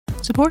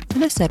Support for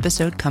this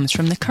episode comes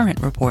from The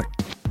Current Report.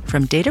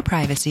 From data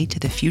privacy to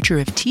the future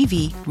of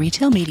TV,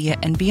 retail media,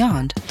 and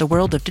beyond, the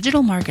world of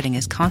digital marketing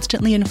is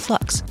constantly in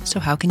flux, so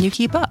how can you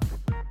keep up?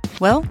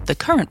 Well, The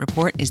Current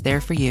Report is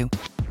there for you.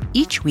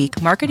 Each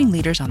week, marketing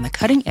leaders on the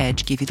cutting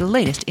edge give you the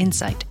latest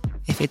insight.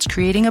 If it's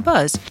creating a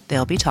buzz,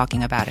 they'll be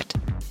talking about it.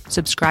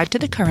 Subscribe to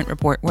The Current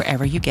Report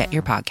wherever you get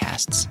your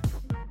podcasts.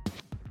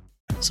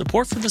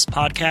 Support for this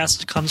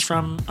podcast comes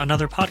from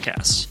another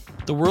podcast.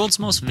 The world's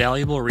most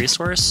valuable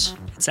resource,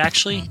 it's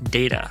actually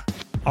data.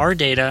 Our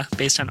data,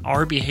 based on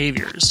our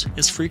behaviors,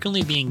 is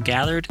frequently being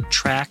gathered,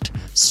 tracked,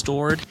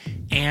 stored,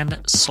 and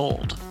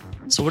sold.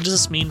 So what does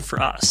this mean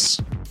for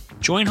us?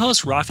 Join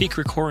host Rafi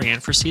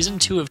Krikorian for Season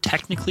 2 of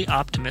Technically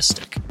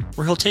Optimistic,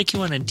 where he'll take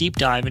you on a deep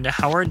dive into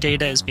how our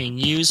data is being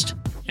used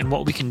and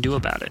what we can do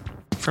about it.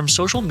 From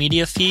social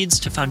media feeds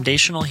to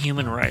foundational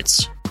human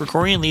rights,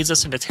 Krikorian leads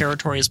us into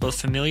territories both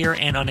familiar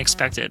and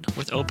unexpected,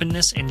 with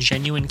openness and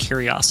genuine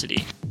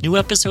curiosity. New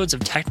episodes of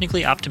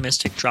Technically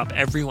Optimistic drop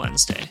every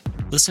Wednesday.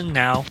 Listen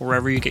now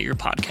wherever you get your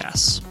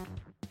podcasts.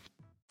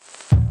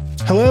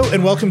 Hello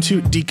and welcome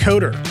to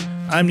Decoder.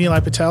 I'm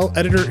Nilay Patel,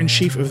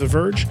 editor-in-chief of The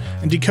Verge,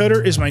 and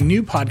Decoder is my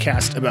new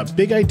podcast about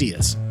big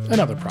ideas and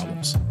other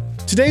problems.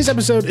 Today's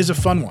episode is a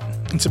fun one.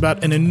 It's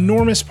about an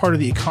enormous part of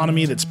the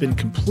economy that's been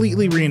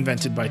completely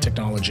reinvented by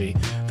technology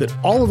that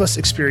all of us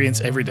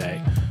experience every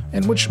day,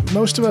 and which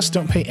most of us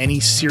don't pay any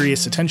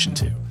serious attention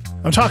to.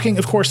 I'm talking,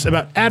 of course,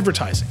 about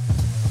advertising.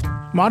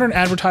 Modern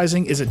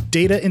advertising is a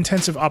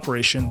data-intensive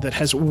operation that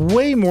has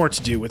way more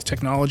to do with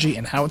technology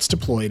and how it's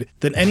deployed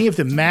than any of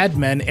the Mad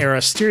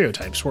Men-era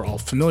stereotypes we're all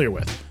familiar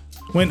with.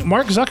 When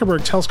Mark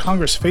Zuckerberg tells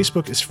Congress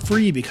Facebook is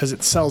free because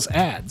it sells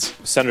ads,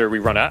 Senator, we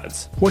run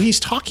ads. What he's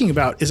talking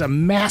about is a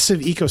massive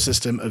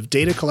ecosystem of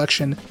data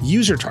collection,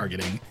 user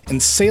targeting,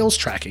 and sales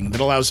tracking that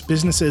allows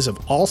businesses of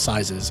all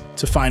sizes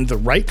to find the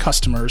right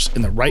customers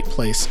in the right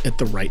place at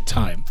the right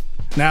time.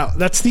 Now,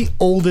 that's the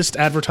oldest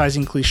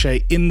advertising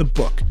cliche in the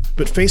book,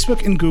 but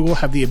Facebook and Google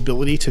have the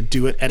ability to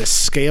do it at a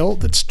scale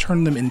that's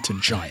turned them into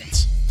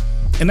giants.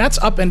 And that's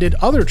upended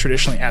other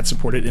traditionally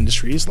ad-supported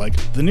industries like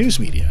the news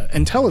media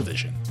and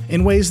television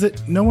in ways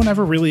that no one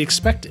ever really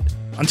expected.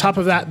 On top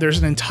of that, there's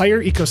an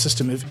entire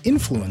ecosystem of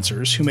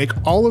influencers who make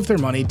all of their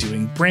money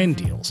doing brand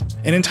deals,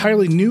 an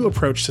entirely new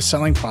approach to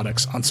selling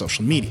products on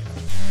social media.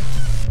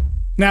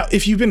 Now,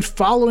 if you've been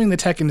following the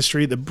tech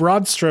industry, the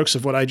broad strokes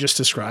of what I just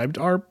described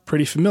are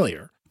pretty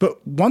familiar.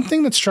 But one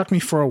thing that struck me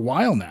for a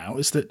while now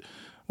is that,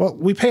 well,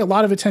 we pay a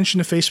lot of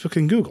attention to Facebook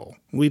and Google.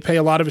 We pay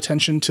a lot of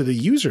attention to the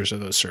users of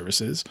those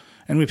services,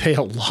 and we pay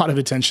a lot of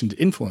attention to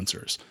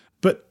influencers.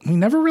 But we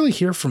never really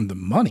hear from the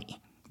money,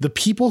 the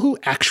people who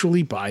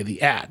actually buy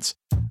the ads.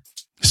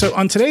 So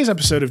on today's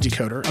episode of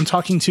Decoder, I'm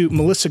talking to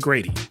Melissa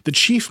Grady, the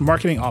Chief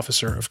Marketing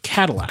Officer of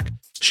Cadillac.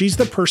 She's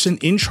the person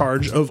in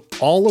charge of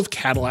all of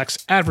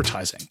Cadillac's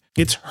advertising.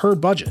 It's her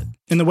budget,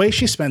 and the way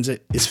she spends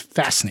it is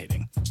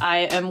fascinating. I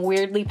am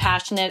weirdly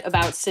passionate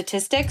about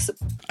statistics.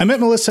 I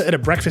met Melissa at a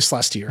breakfast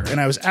last year, and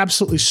I was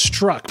absolutely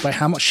struck by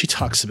how much she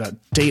talks about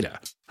data.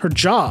 Her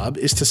job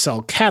is to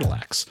sell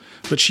Cadillacs,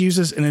 but she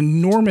uses an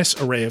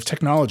enormous array of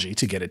technology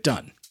to get it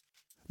done.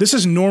 This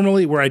is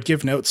normally where I'd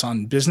give notes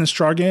on business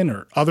jargon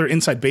or other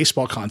inside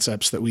baseball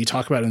concepts that we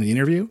talk about in the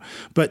interview,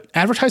 but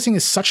advertising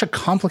is such a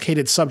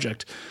complicated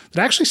subject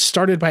that I actually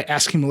started by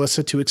asking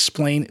Melissa to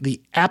explain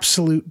the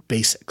absolute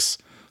basics.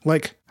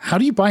 Like, how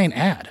do you buy an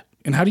ad?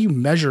 And how do you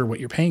measure what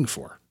you're paying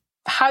for?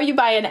 How you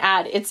buy an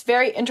ad, it's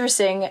very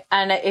interesting,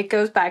 and it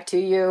goes back to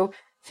you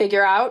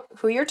figure out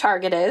who your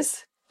target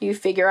is, you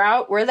figure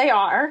out where they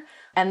are,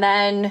 and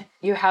then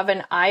you have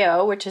an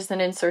IO, which is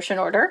an insertion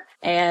order,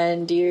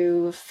 and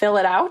you fill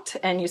it out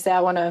and you say,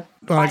 I want to...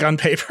 Like on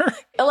paper?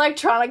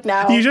 Electronic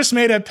now. You just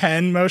made a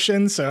pen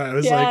motion, so I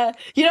was like...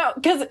 You know,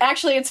 because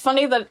actually it's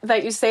funny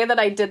that you say that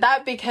I did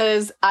that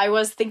because I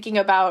was thinking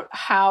about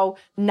how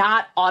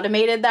not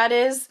automated that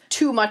is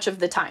too much of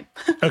the time.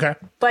 Okay.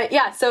 But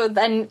yeah, so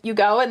then you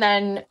go and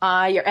then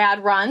your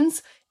ad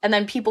runs and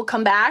then people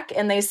come back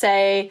and they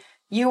say,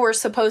 you were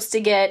supposed to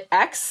get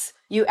X,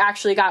 you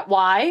actually got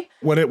Y.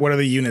 What are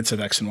the units of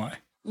X and Y?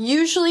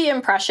 Usually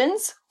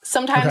impressions,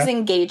 sometimes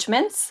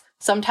engagements,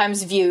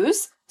 sometimes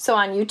views. So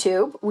on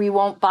YouTube, we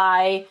won't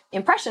buy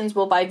impressions,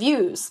 we'll buy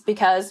views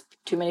because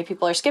too many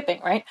people are skipping,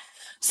 right?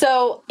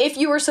 So if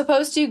you were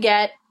supposed to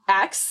get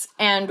X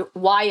and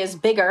Y is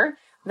bigger,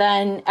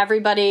 then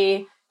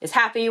everybody is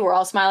happy, we're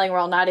all smiling, we're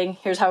all nodding,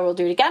 here's how we'll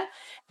do it again.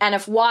 And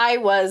if Y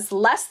was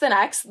less than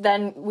X,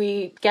 then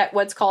we get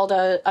what's called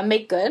a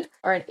make good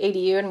or an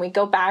ADU, and we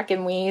go back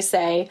and we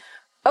say,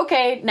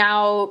 okay,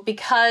 now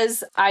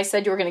because I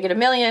said you were going to get 1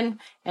 million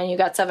and you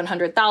got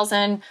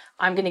 700,000,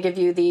 I'm going to give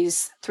you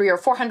these 300,000 or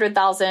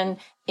 400,000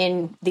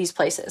 in these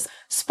places.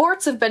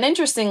 Sports have been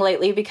interesting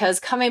lately because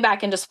coming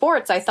back into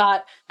sports,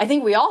 I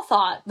think we all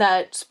thought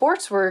that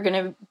sports were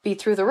going to be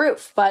through the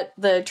roof, but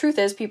the truth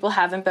is people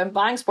haven't been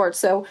buying sports.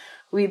 So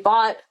we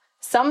bought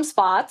some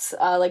spots,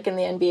 like in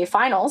the NBA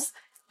Finals,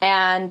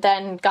 and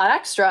then got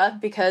extra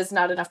because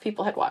not enough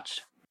people had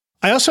watched.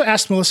 I also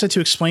asked Melissa to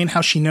explain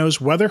how she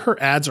knows whether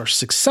her ads are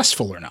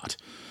successful or not.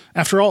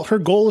 After all, her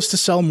goal is to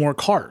sell more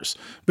cars.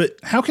 But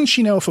how can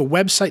she know if a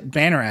website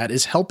banner ad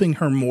is helping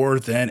her more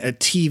than a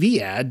TV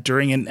ad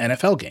during an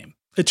NFL game?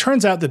 It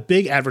turns out that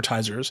big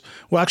advertisers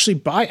will actually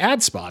buy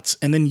ad spots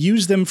and then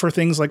use them for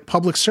things like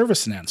public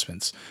service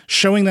announcements,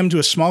 showing them to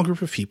a small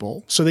group of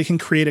people so they can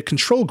create a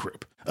control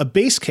group, a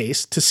base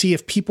case to see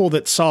if people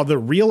that saw the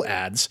real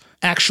ads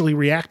actually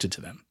reacted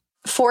to them.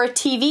 For a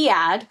TV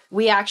ad,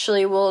 we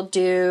actually will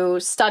do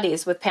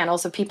studies with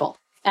panels of people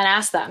and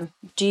ask them,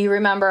 do you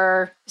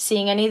remember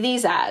seeing any of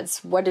these ads?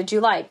 What did you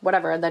like?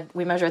 Whatever, that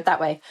we measure it that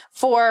way.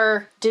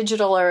 For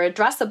digital or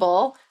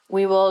addressable,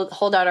 we will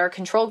hold out our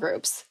control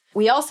groups.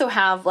 We also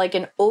have like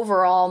an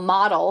overall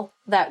model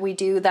that we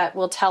do that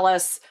will tell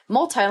us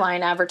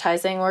multi-line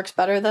advertising works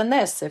better than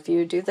this if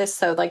you do this.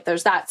 So like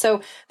there's that.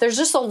 So there's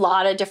just a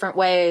lot of different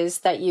ways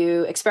that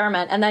you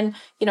experiment. And then,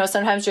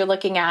 sometimes you're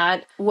looking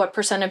at what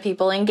 % of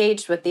people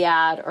engaged with the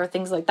ad or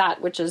things like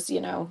that, which is,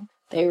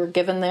 they were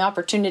given the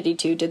opportunity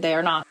to, did they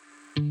or not?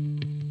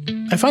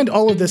 I find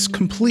all of this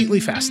completely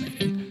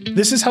fascinating.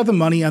 This is how the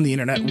money on the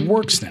internet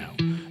works now.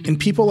 And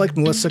people like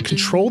Melissa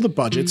control the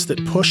budgets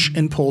that push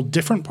and pull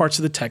different parts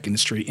of the tech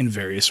industry in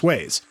various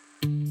ways.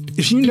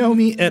 If you know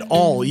me at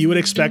all, you would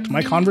expect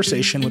my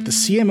conversation with the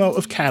CMO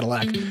of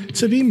Cadillac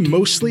to be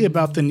mostly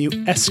about the new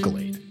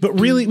Escalade. But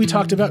really, we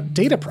talked about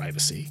data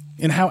privacy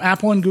and how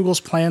Apple and Google's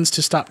plans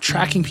to stop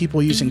tracking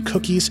people using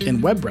cookies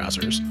in web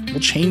browsers will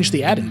change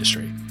the ad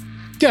industry.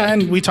 Yeah,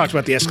 and we talked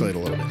about the Escalade a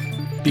little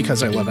bit,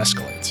 because I love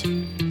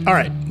Escalades. All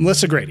right,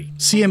 Melissa Grady,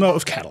 CMO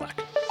of Cadillac.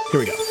 Here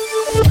we go.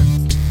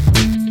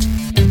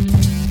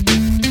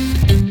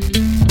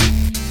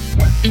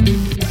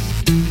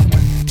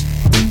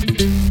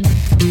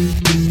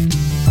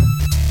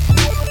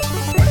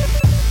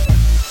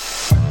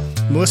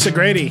 Melissa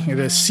Grady, you're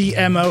the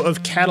CMO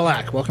of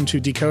Cadillac. Welcome to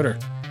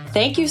Decoder.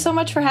 Thank you so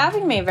much for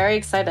having me. Very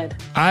excited.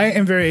 I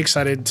am very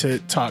excited to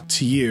talk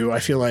to you. I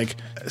feel like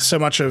so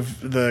much of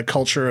the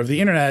culture of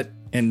the internet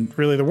and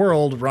really the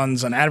world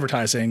runs on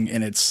advertising,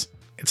 and it's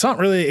not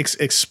really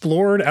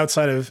explored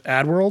outside of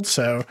ad world.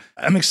 So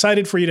I'm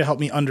excited for you to help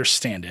me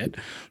understand it.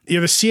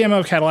 You're the CMO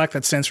of Cadillac.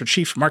 That stands for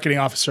Chief Marketing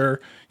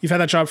Officer. You've had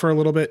that job for a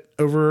little bit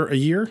over a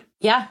year.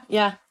 Yeah.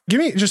 Give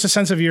me just a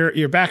sense of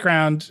your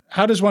background.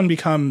 How does one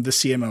become the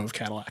CMO of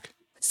Cadillac?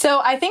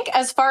 So I think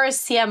as far as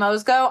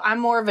CMOs go, I'm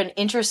more of an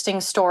interesting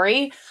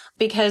story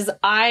because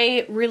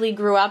I really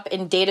grew up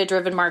in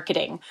data-driven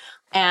marketing.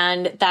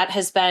 And that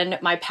has been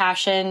my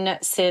passion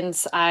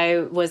since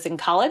I was in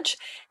college.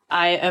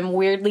 I am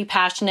weirdly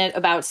passionate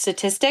about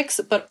statistics,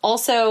 but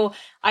also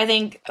I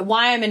think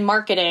why I'm in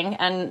marketing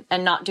and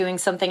not doing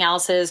something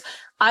else is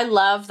I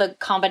love the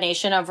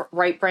combination of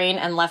right brain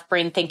and left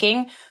brain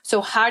thinking.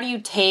 So how do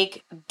you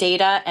take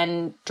data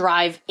and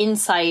drive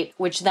insight,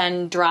 which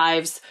then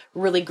drives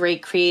really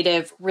great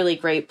creative, really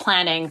great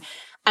planning?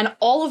 And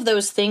all of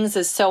those things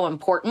is so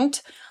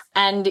important.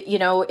 And,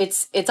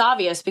 it's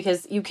obvious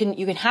because you can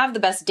have the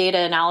best data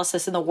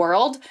analysis in the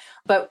world,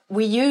 but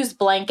we use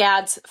blank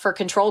ads for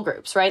control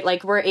groups, right?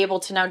 Like we're able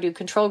to now do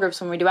control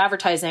groups when we do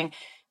advertising.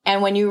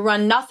 And when you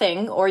run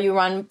nothing or you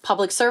run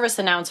public service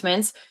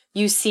announcements,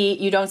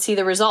 you don't see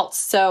the results.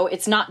 So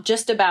it's not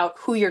just about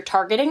who you're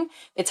targeting,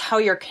 it's how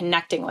you're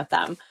connecting with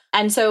them.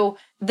 And so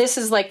this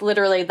is like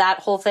literally that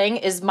whole thing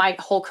is my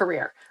whole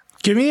career.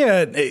 Give me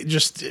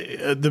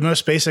the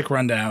most basic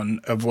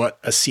rundown of what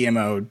a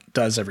CMO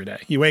does every day.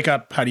 You wake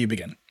up, how do you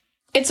begin?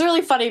 It's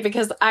really funny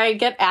because I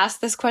get asked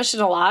this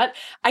question a lot.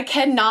 I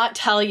cannot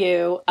tell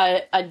you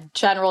a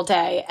general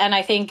day. And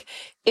I think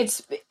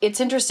it's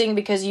interesting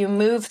because you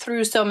move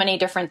through so many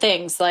different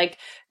things. Like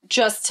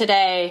just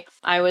today,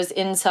 I was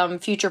in some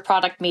future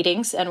product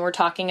meetings and we're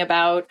talking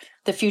about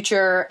the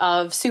future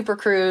of Super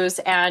Cruise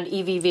and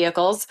EV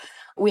vehicles.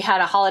 We had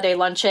a holiday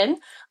luncheon.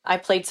 I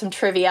played some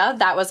trivia.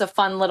 That was a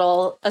fun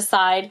little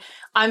aside.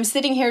 I'm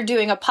sitting here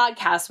doing a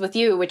podcast with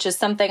you, which is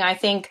something I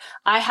think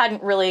I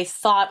hadn't really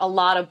thought a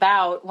lot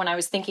about when I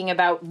was thinking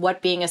about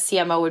what being a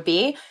CMO would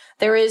be.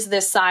 There is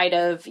this side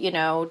of,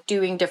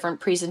 doing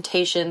different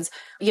presentations,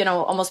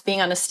 almost being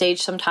on a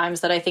stage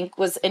sometimes that I think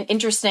was an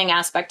interesting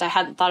aspect I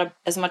hadn't thought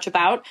as much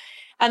about.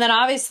 And then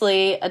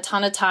obviously a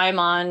ton of time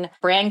on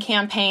brand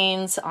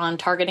campaigns, on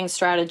targeting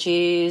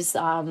strategies,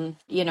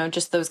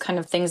 just those kind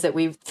of things that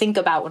we think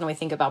about when we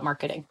think about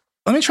marketing.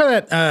 Let me try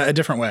that a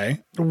different way.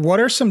 What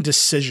are some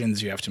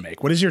decisions you have to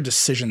make? What does your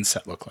decision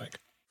set look like?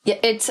 Yeah,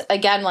 it's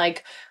again,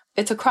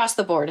 it's across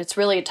the board.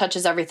 It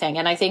touches everything.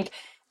 And I think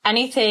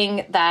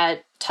anything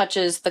that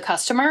touches the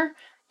customer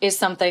is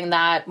something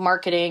that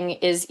marketing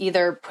is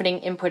either putting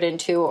input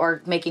into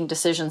or making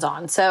decisions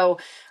on. So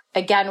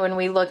again, when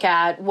we look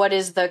at what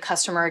is the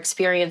customer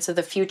experience of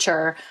the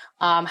future,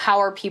 how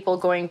are people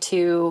going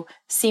to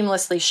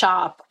seamlessly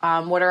shop?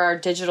 What are our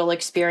digital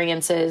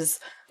experiences?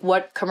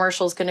 What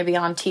commercial is going to be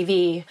on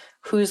TV?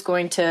 Who's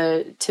going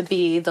to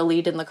be the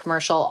lead in the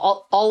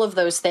commercial? All of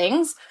those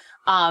things.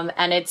 And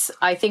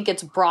I think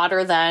it's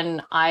broader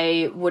than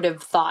I would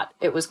have thought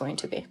it was going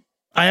to be.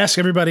 I ask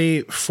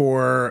everybody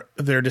for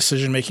their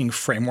decision-making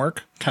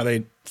framework, how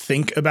they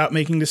think about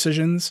making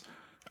decisions.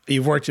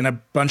 You've worked in a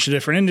bunch of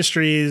different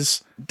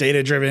industries.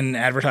 Data-driven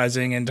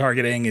advertising and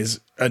targeting is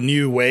a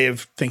new way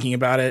of thinking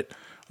about it.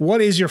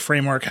 What is your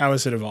framework? How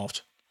has it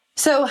evolved?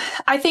 So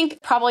I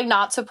think probably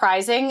not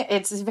surprising.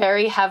 It's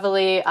very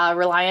heavily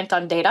reliant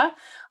on data.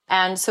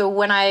 And so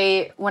when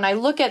I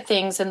look at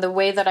things and the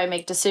way that I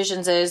make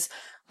decisions is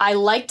I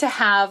like to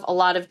have a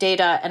lot of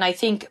data. And I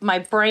think my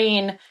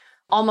brain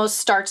almost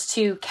starts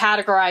to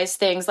categorize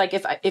things. Like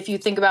if you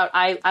think about,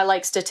 I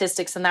like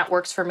statistics and that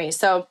works for me.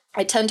 So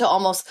I tend to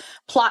almost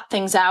plot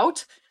things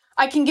out.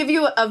 I can give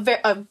you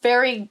a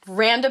very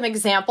random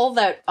example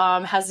that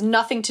has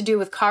nothing to do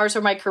with cars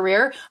or my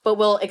career, but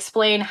will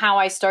explain how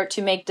I start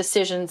to make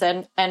decisions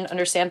and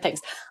understand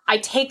things. I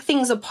take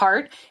things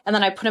apart and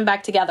then I put them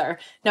back together.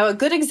 Now, a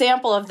good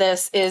example of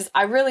this is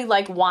I really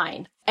like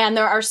wine. And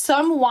there are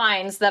some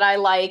wines that I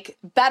like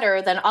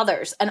better than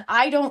others, and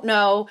I don't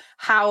know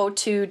how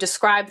to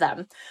describe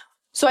them.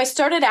 So I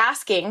started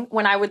asking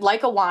when I would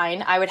like a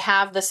wine, I would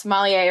have the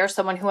sommelier or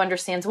someone who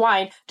understands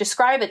wine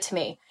describe it to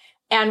me.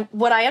 And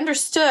what I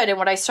understood and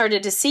what I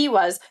started to see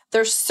was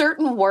there's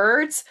certain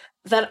words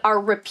that are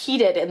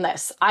repeated in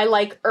this. I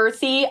like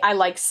earthy, I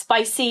like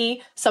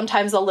spicy,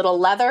 sometimes a little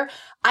leather.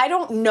 I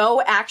don't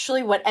know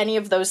actually what any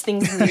of those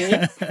things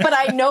mean, but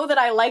I know that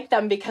I like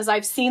them because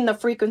I've seen the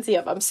frequency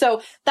of them.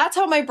 So that's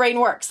how my brain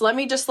works. Let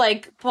me just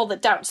pull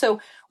that down. So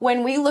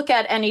when we look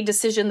at any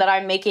decision that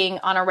I'm making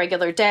on a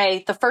regular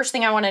day, the first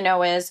thing I want to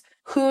know is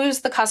who's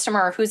the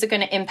customer, who's it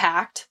going to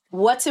impact,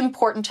 what's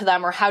important to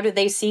them, or how do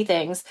they see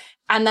things?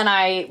 And then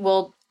I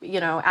will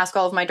ask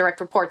all of my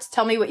direct reports,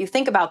 tell me what you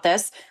think about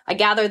this. I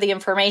gather the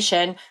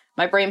information,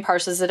 my brain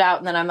parses it out,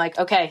 and then I'm like,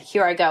 okay,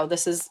 here I go.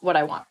 This is what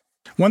I want.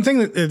 One thing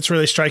that's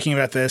really striking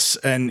about this,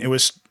 and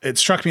it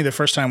struck me the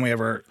first time we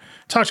ever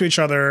talked to each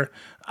other,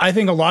 I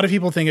think a lot of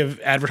people think of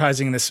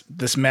advertising in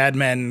this Mad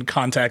Men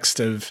context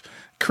of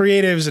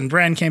creatives and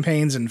brand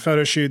campaigns and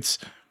photo shoots.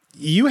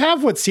 You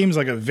have what seems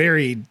like a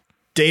very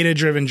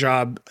data-driven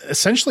job,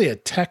 essentially a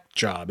tech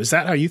job. Is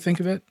that how you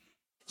think of it?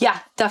 Yeah,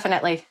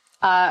 definitely.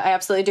 I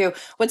absolutely do.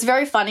 What's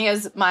very funny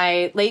is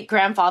my late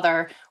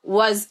grandfather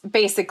was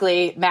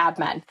basically Mad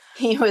Men.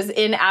 He was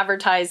in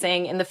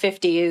advertising in the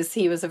 50s.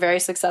 He was a very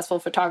successful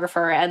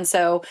photographer. And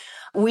so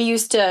we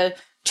used to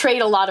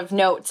trade a lot of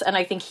notes. And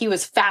I think he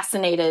was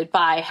fascinated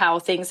by how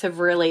things have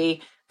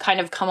really kind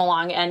of come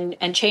along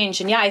and changed.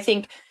 And yeah, I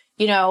think,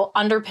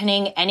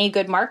 underpinning any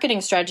good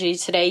marketing strategy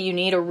today, you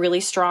need a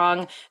really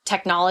strong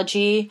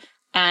technology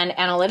and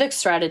analytics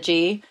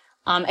strategy.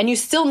 And you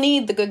still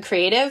need the good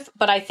creative,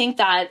 but I think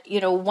that,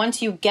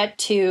 once you get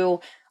to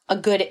a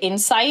good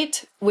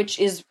insight, which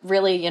is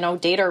really,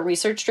 data or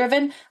research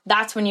driven,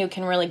 that's when you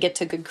can really get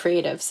to good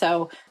creative.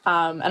 So,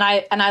 and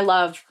I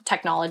love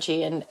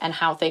technology and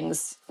how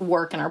things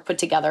work and are put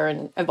together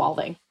and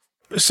evolving.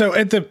 So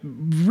at the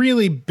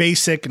really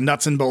basic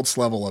nuts and bolts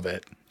level of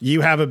it,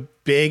 you have a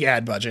big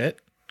ad budget.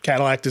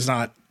 Cadillac does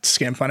not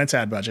skimp on its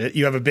ad budget.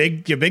 You have a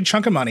big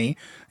chunk of money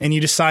and you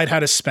decide how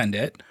to spend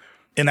it.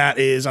 And that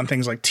is on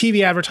things like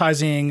TV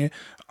advertising,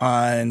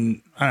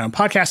 on,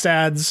 podcast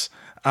ads,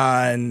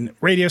 on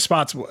radio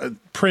spots,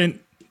 print,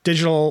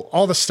 digital,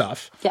 all the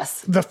stuff.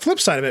 Yes. The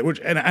flip side of it,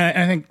 and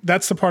I think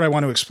that's the part I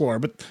want to explore,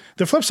 but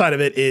the flip side of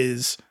it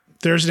is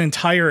there's an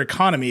entire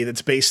economy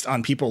that's based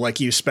on people like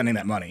you spending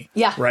that money.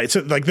 Yeah. Right? So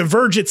like The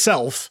Verge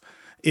itself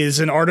is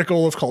an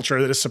article of culture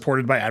that is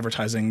supported by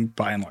advertising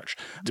by and large.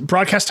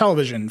 Broadcast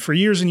television for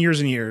years and years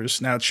and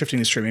years, now it's shifting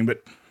to streaming,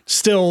 but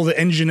still the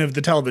engine of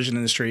the television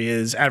industry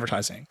is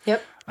advertising.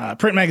 Yep.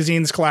 Print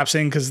magazines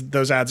collapsing because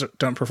those ads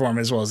don't perform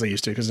as well as they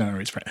used to because no one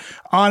reads print.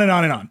 On and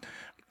on and on.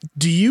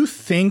 Do you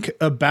think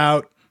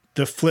about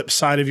the flip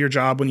side of your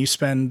job when you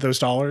spend those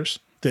dollars,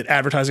 that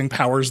advertising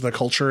powers the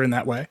culture in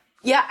that way?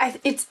 Yeah,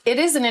 it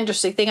is an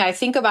interesting thing. I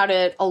think about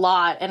it a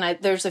lot, and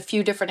there's a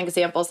few different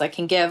examples I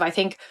can give. I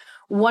think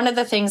one of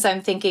the things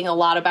I'm thinking a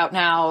lot about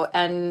now,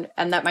 and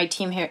that my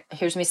team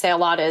hears me say a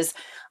lot, is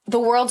the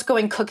world's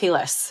going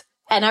cookieless.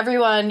 And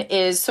everyone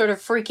is sort of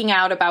freaking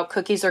out about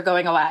cookies are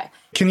going away.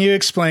 Can you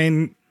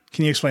explain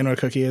what a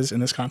cookie is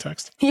in this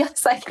context?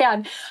 Yes, I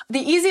can.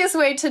 The easiest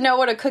way to know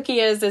what a cookie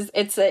is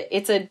it's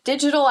a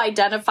digital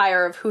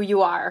identifier of who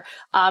you are.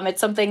 It's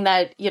something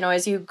that,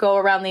 as you go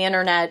around the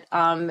internet,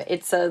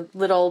 it's a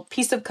little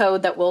piece of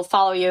code that will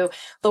follow you.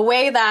 The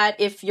way that,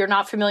 if you're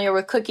not familiar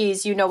with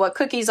cookies, you know what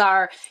cookies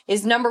are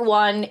is, number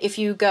one, if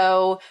you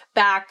go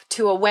back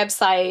to a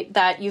website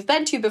that you've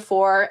been to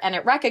before and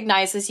it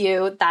recognizes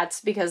you,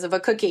 that's because of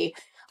a cookie.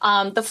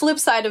 The flip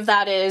side of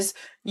that is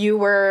you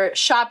were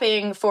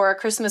shopping for a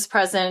Christmas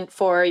present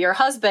for your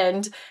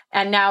husband,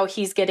 and now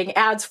he's getting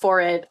ads for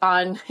it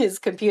on his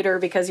computer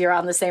because you're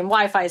on the same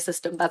Wi-Fi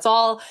system. That's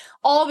all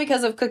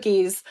because of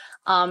cookies.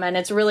 And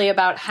it's really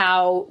about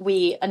how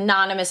we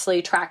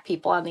anonymously track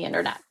people on the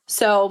internet.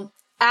 So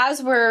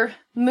as we're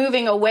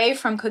moving away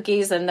from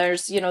cookies, and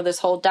there's, this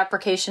whole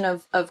deprecation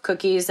of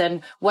cookies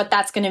and what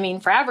that's going to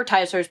mean for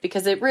advertisers,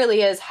 because it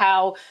really is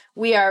how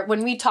we are,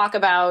 when we talk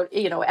about,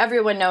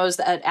 everyone knows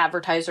that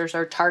advertisers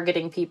are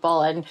targeting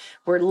people and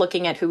we're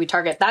looking at who we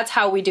target. That's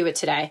how we do it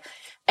today.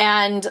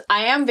 And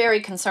I am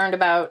very concerned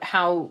about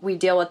how we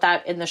deal with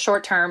that in the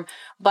short term.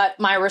 But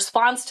my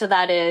response to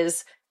that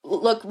is,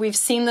 look, we've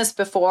seen this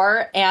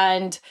before.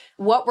 And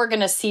what we're going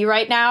to see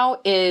right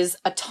now is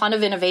a ton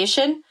of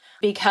innovation,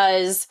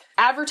 because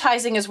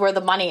advertising is where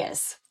the money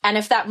is. And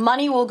if that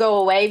money will go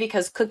away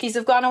because cookies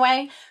have gone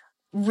away,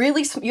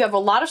 really, you have a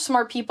lot of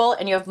smart people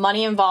and you have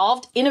money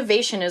involved.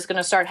 Innovation is going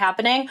to start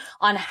happening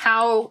on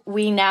how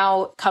we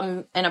now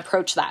come and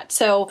approach that.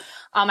 So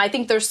I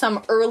think there's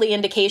some early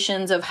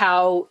indications of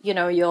how,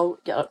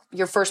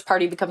 your first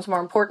party becomes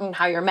more important,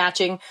 how you're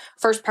matching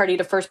first party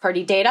to first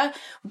party data.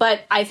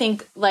 But I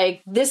think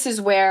this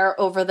is where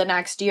over the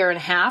next year and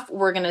a half,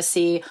 we're going to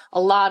see a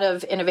lot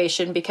of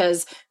innovation,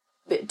 because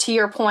to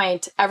your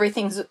point,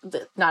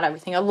 not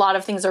everything, a lot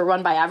of things are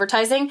run by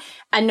advertising,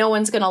 and no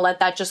one's going to let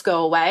that just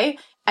go away,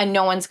 and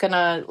no one's going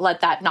to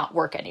let that not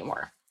work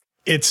anymore.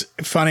 It's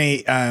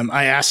funny.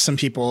 I asked some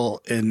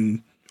people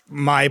in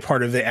my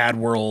part of the ad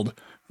world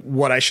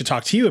what I should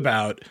talk to you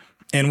about.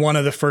 And one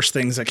of the first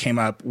things that came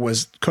up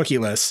was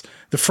cookieless.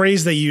 The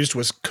phrase they used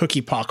was cookie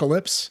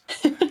apocalypse,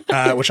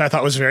 which I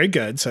thought was very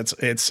good. So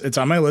it's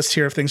on my list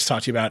here of things to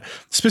talk to you about.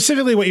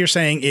 Specifically, what you're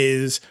saying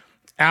is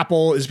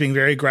Apple is being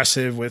very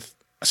aggressive with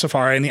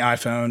Safari and the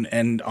iPhone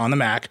and on the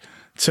Mac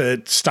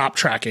to stop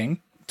tracking,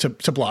 to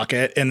block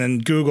it. And then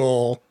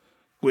Google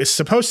is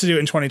supposed to do it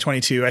in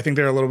 2022. I think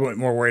they're a little bit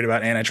more worried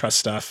about antitrust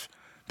stuff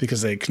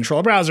because they control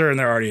a browser and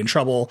they're already in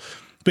trouble.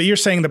 But you're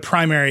saying the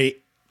primary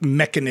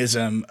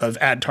mechanism of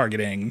ad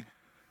targeting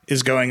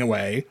is going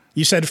away.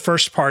 You said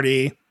first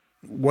party.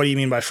 What do you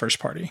mean by first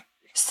party?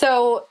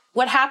 So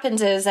what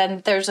happens is,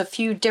 and there's a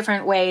few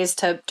different ways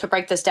to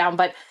break this down,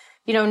 but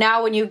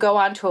now when you go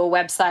onto a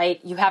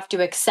website, you have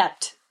to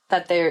accept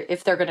that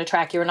if they're going to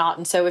track you or not.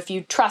 And so if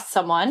you trust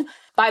someone,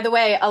 by the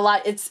way,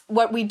 it's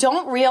what we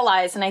don't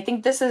realize. And I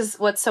think this is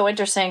what's so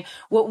interesting.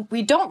 What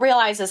we don't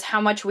realize is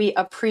how much we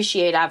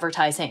appreciate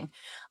advertising.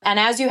 And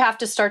as you have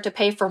to start to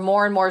pay for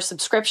more and more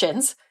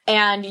subscriptions,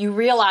 and you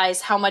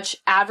realize how much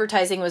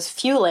advertising was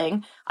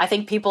fueling, I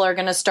think people are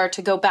going to start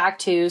to go back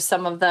to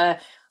some of the,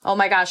 oh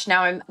my gosh,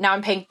 now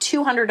I'm paying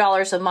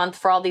 $200 a month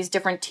for all these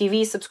different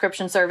TV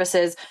subscription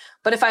services.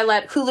 But if I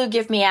let Hulu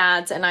give me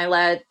ads and I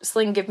let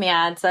Sling give me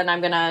ads, then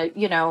I'm going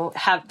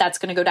to, that's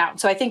going to go down.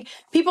 So I think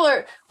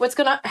what's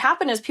going to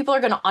happen is people are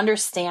going to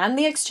understand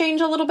the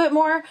exchange a little bit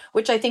more,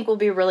 which I think will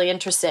be really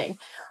interesting.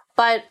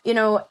 But,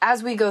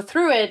 as we go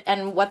through it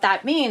and what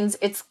that means,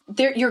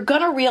 you're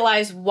going to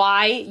realize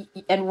why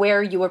and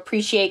where you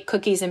appreciate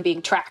cookies and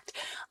being tracked.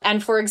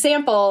 And for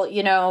example,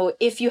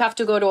 if you have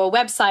to go to a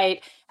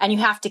website and you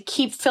have to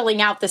keep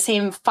filling out the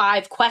same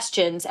 5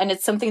 questions, and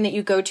it's something that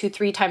you go to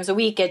 3 times a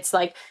week, it's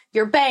like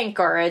your bank,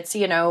 or it's,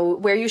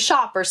 where you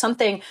shop, or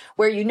something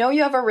where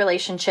you have a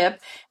relationship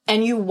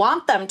and you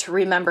want them to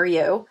remember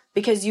you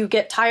because you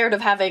get tired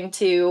of having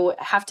to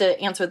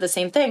answer the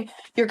same thing,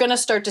 you're going to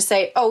start to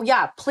say, oh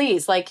yeah,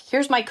 please,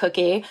 here's my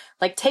cookie,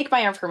 take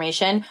my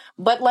information,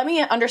 but let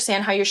me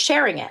understand how you're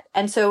sharing it.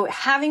 And so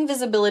having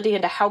visibility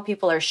into how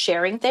people are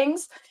sharing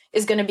things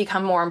is going to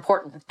become more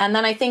important. And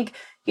then I think,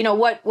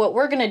 what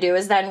we're going to do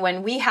is then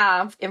when we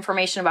have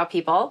information about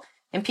people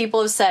and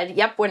people have said,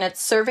 yep, when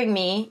it's serving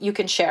me, you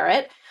can share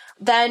it,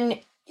 then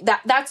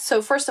that's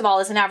so first of all,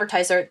 as an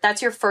advertiser,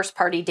 that's your first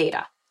party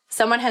data.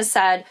 Someone has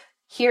said,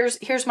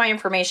 here's my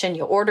information.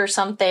 You order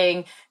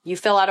something, you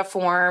fill out a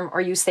form,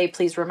 or you say,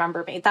 please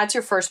remember me. That's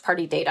your first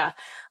party data.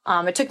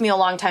 It took me a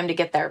long time to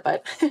get there,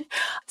 but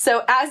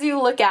so as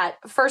you look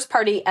at first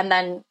party and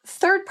then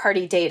third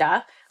party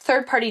data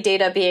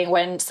being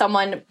when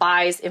someone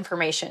buys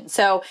information.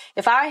 So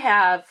if I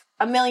have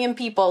 1 million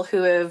people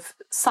who have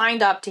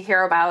signed up to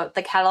hear about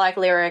the Cadillac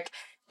Lyriq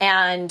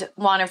and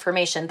want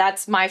information,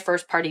 that's my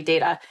first party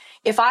data.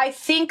 If I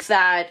think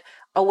that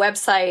a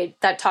website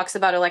that talks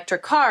about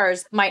electric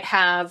cars might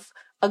have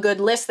a good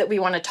list that we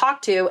want to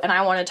talk to, and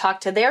I want to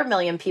talk to their 1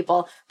 million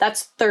people,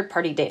 that's third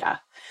party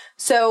data.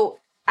 So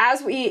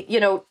as we,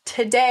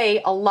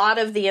 today, a lot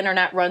of the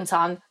internet runs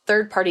on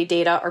third party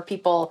data or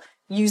people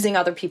using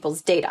other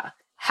people's data.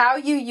 How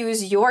you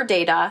use your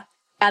data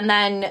and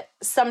then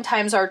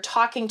sometimes are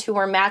talking to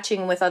or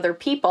matching with other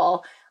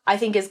people, I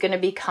think is going to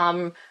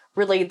become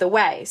really the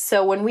way.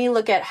 So when we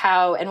look at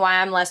how and why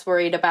I'm less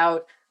worried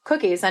about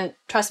cookies, and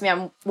trust me,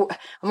 I'm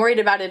worried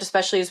about it,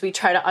 especially as we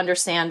try to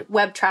understand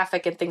web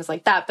traffic and things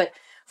like that. But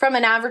from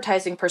an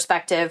advertising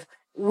perspective,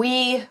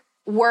 we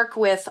work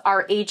with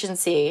our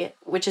agency,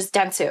 which is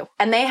Dentsu,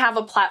 and they have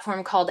a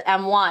platform called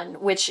M1,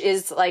 which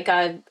is a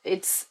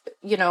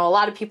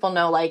lot of people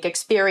know like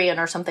Experian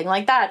or something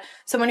like that.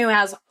 Someone who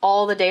has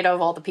all the data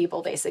of all the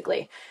people,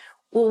 basically.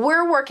 Well,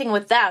 we're working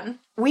with them.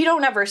 We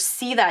don't ever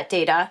see that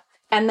data,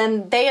 and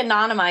then they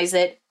anonymize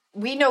it.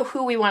 We know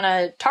who we want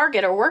to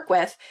target or work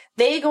with.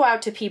 They go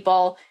out to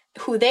people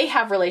who they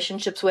have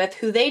relationships with,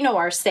 who they know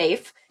are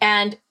safe,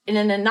 and in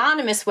an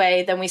anonymous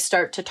way, then we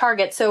start to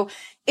target. So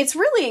it's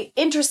really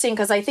interesting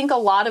because I think a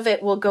lot of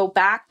it will go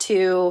back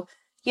to,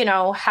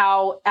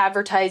 how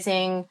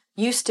advertising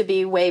used to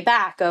be way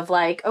back of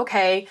like,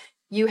 okay,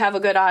 you have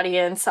a good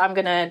audience. I'm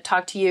going to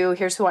talk to you.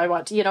 Here's who I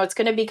want to, it's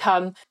going to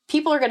become,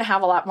 people are going to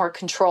have a lot more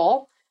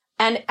control.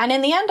 And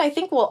in the end, I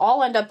think we'll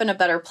all end up in a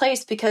better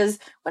place, because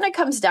when it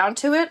comes down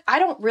to it, I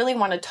don't really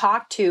want to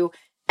talk to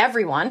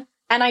everyone.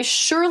 And I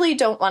surely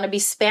don't want to be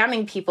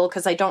spamming people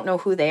because I don't know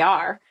who they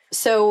are.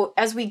 So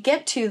as we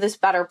get to this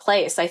better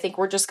place, I think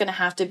we're just going to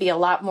have to be a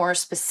lot more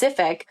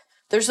specific.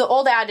 There's the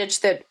old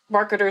adage that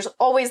marketers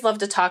always love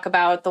to talk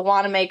about, the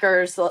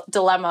Wanamaker's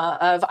dilemma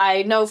of,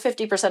 I know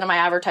 50% of my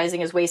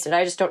advertising is wasted.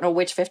 I just don't know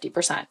which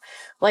 50%.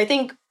 Well, I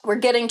think we're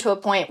getting to a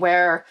point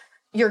where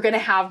you're going to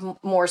have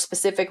more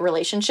specific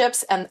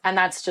relationships, and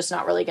that's just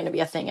not really going to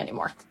be a thing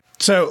anymore.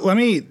 So let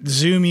me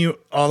zoom you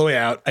all the way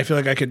out. I feel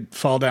like I could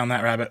fall down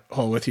that rabbit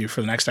hole with you for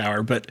the next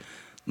hour, but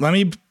let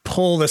me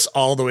pull this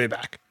all the way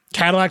back.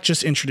 Cadillac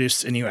just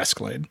introduced a new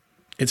Escalade.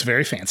 It's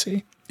very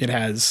fancy. It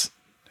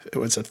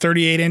was a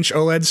 38-inch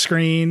OLED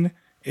screen.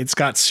 It's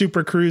got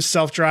Super Cruise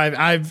self-drive.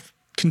 I've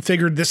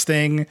configured this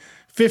thing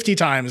 50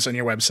 times on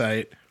your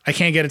website. I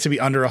can't get it to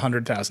be under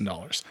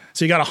 $100,000.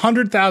 So you got a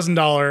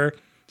 $100,000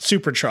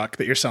 super truck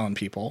that you're selling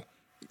people.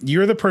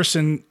 You're the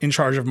person in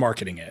charge of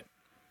marketing it.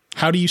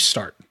 How do you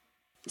start?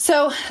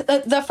 So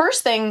the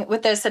first thing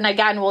with this, and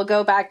again, we'll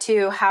go back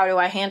to how do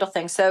I handle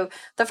things. So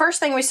the first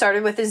thing we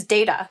started with is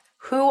data.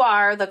 Who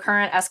are the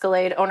current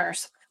Escalade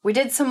owners? We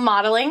did some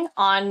modeling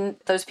on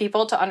those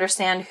people to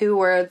understand who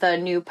were the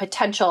new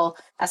potential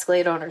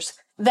Escalade owners.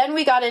 Then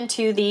we got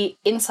into the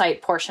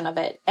insight portion of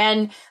it.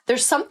 And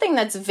there's something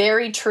that's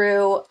very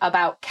true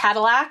about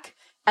Cadillac.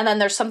 And then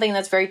there's something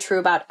that's very true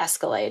about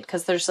Escalade,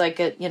 because there's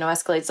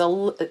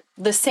Escalade's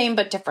the same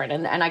but different.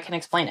 And I can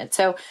explain it.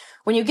 So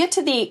when you get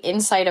to the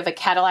insight of a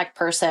Cadillac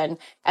person,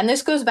 and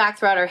this goes back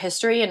throughout our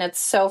history, and it's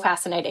so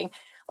fascinating.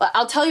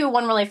 I'll tell you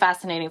one really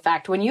fascinating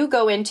fact. When you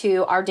go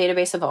into our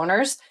database of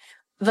owners,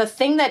 the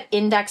thing that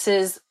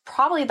indexes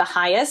probably the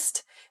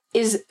highest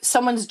is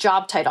someone's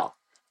job title.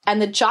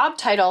 And the job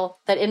title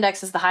that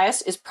indexes the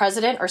highest is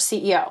president or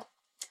CEO.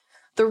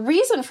 The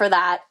reason for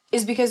that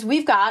is because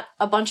we've got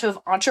a bunch of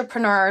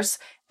entrepreneurs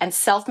and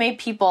self-made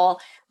people.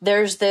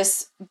 There's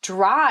this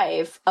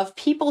drive of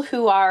people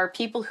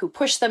who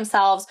push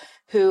themselves,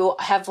 who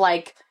have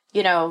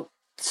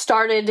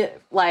started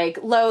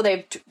low.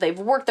 They've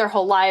worked their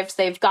whole lives.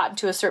 They've gotten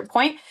to a certain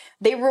point.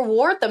 They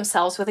reward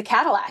themselves with a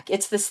Cadillac.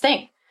 It's this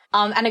thing.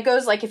 And it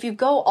goes if you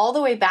go all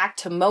the way back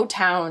to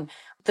Motown,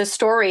 the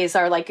stories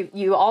are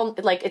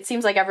it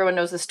seems like everyone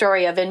knows the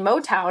story of in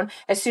Motown,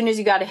 as soon as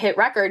you got a hit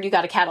record, you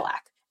got a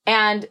Cadillac.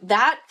 And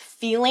that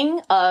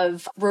feeling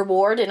of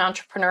reward in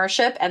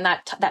entrepreneurship and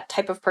that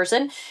type of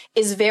person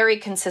is very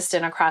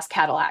consistent across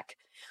Cadillac.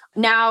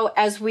 Now,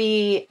 as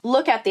we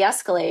look at the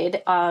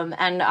Escalade,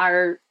 and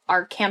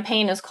our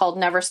campaign is called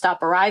Never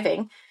Stop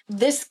Arriving,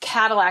 this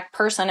Cadillac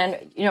person,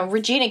 and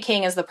Regina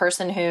King is the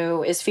person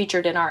who is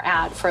featured in our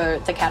ad for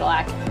the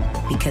Cadillac.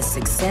 Because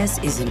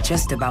success isn't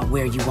just about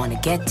where you want to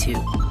get to.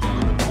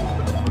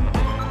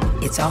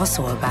 It's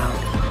also about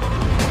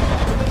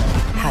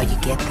how you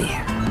get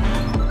there.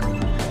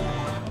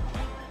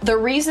 The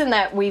reason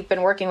that we've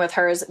been working with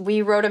her is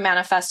we wrote a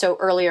manifesto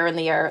earlier in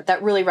the year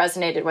that really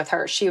resonated with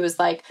her. She was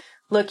like,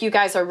 look, you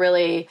guys are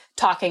really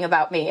talking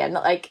about me. And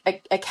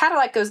a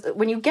Cadillac goes,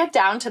 when you get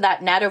down to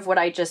that net of what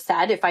I just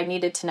said, if I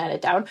needed to net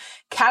it down,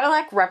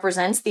 Cadillac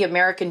represents the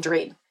American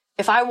dream.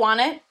 If I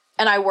want it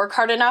and I work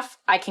hard enough,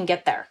 I can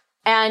get there.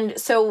 And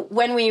so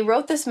when we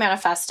wrote this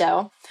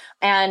manifesto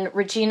and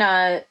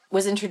Regina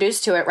was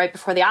introduced to it right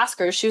before the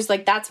Oscars, she was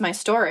like, that's my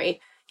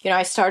story.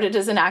 I started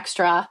as an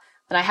extra,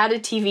 then I had a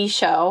TV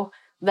show.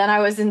 Then I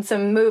was in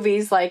some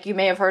movies, like you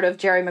may have heard of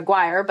Jerry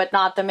Maguire, but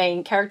not the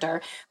main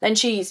character. Then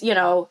she's,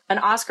 an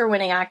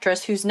Oscar-winning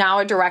actress who's now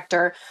a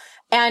director.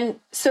 And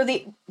so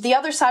the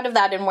other side of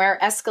that, and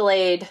where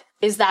Escalade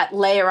is that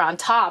layer on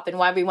top, and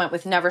why we went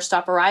with Never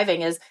Stop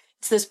Arriving, is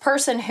it's this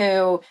person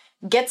who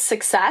gets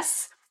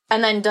success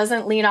and then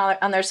doesn't lean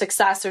on their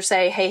success or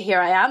say, hey, here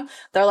I am.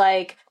 They're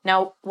like,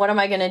 now what am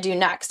I going to do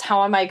next?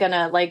 How am I going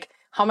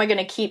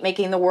to keep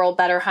making the world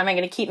better? How am I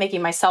going to keep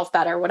making myself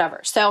better? Whatever.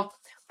 So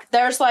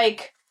there's a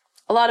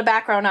lot of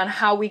background on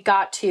how we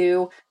got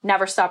to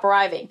Never Stop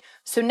Arriving.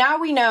 So now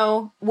we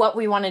know what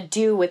we want to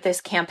do with this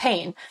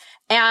campaign.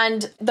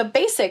 And the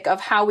basic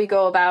of how we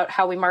go about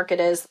how we market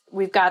is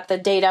we've got the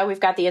data, we've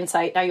got the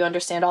insight. Now you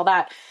understand all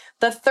that.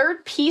 The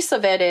third piece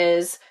of it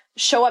is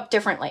show up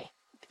differently,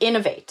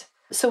 innovate.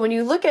 So when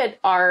you look at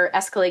our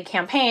Escalade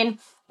campaign,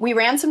 we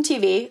ran some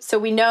TV. So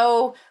we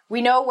know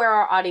where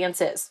our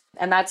audience is.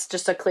 And that's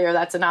just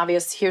that's an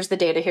obvious, here's the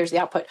data, here's the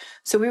output.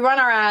 So we run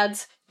our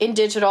ads in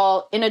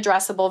digital, in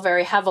addressable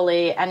very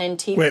heavily, and in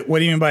TV. Wait, what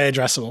do you mean by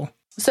addressable?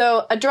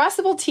 So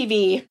addressable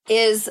TV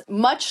is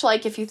much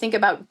like if you think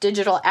about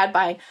digital ad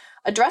buying,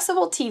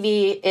 addressable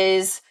TV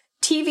is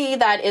TV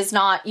that is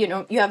not,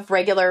 you have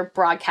regular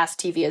broadcast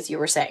TV, as you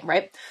were saying,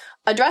 right?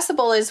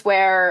 Addressable is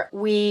where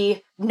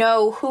we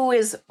know who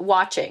is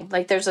watching.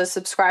 There's a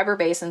subscriber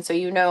base, and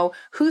so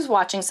who's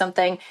watching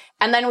something,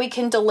 and then we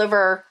can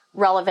deliver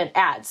relevant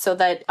ads so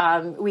that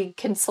we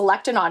can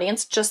select an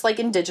audience, just like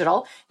in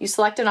digital. You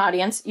select an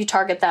audience, you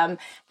target them.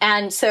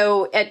 And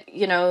so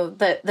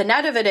the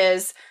net of it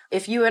is,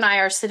 if you and I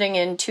are sitting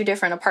in two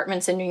different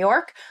apartments in New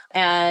York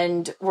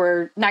and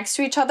we're next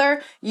to each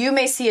other, you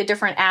may see a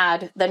different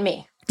ad than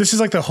me. This is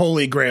like the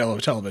holy grail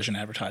of television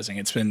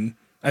advertising.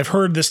 I've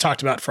heard this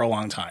talked about for a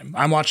long time.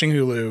 I'm watching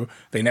Hulu.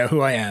 They know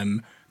who I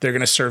am. They're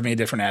going to serve me a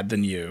different ad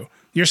than you.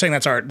 You're saying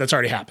that's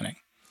already happening.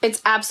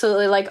 It's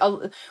absolutely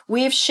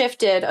we've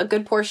shifted a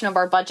good portion of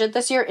our budget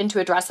this year into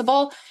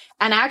addressable,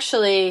 and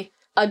actually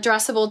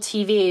addressable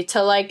TV,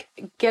 to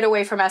get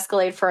away from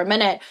Escalade for a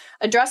minute.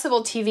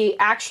 Addressable TV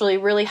actually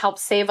really helped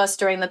save us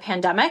during the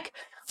pandemic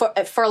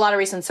for a lot of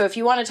reasons. So if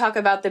you want to talk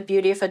about the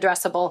beauty of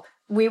addressable,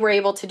 we were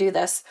able to do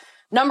this.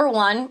 Number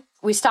one,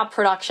 we stopped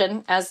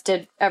production, as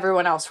did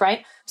everyone else,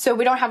 right? So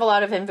we don't have a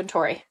lot of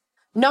inventory.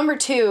 Number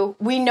two,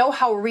 we know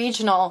how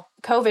regional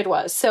COVID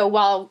was. So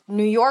while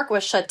New York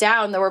was shut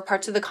down, there were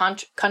parts of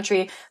the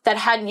country that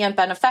hadn't yet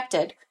been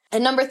affected.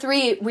 And number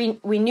three,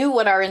 we knew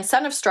what our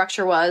incentive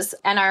structure was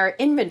and our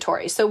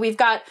inventory. So we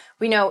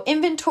know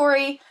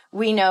inventory,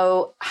 we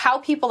know how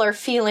people are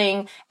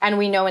feeling, and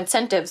we know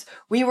incentives.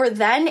 We were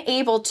then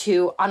able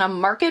to, on a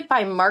market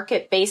by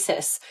market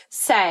basis,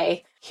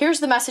 say,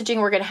 here's the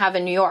messaging we're going to have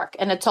in New York.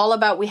 And it's all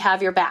about, we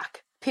have your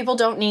back. People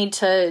don't need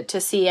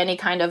to see any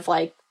kind of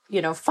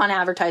fun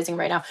advertising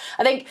right now.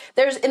 I think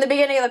in the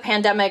beginning of the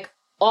pandemic,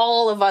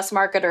 all of us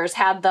marketers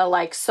had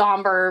the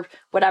somber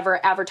whatever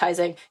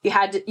advertising. You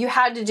had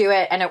to do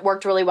it, and it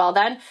worked really well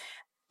then.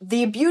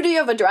 The beauty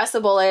of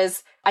addressable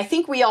is, I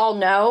think we all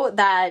know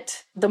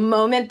that the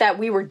moment that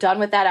we were done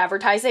with that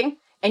advertising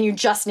and you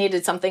just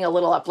needed something a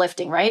little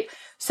uplifting, right?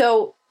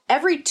 So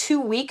every 2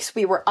 weeks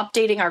we were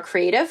updating our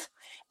creative,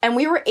 and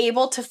we were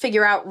able to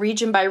figure out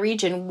region by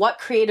region what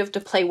creative to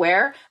play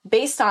where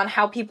based on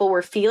how people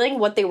were feeling,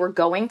 what they were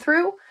going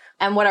through,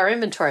 and what our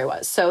inventory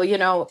was. So,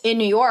 in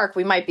New York,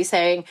 we might be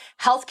saying,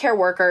 healthcare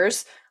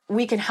workers,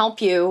 we can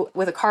help you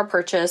with a car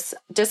purchase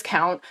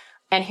discount,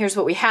 and here's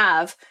what we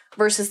have.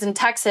 Versus in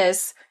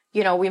Texas,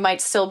 we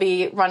might still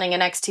be running an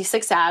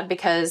XT6 ad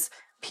because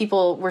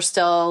people were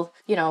still,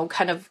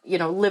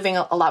 living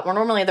a lot more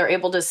normally. They're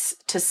able to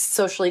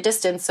socially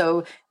distance,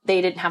 so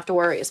they didn't have to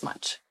worry as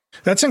much.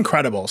 That's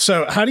incredible.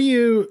 So how do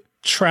you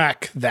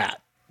track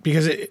that?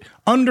 Because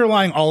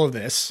underlying all of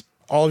this,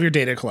 all of your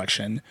data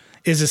collection,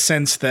 is a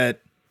sense that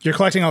you're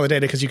collecting all the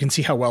data because you can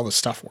see how well the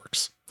stuff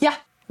works. Yeah.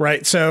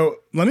 Right. So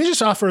let me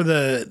just offer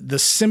the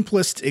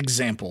simplest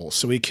example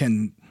so we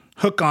can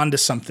hook on to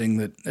something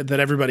that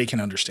everybody can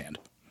understand.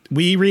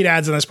 We read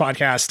ads on this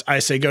podcast. I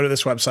say, go to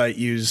this website,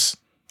 use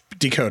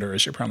Decoder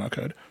as your promo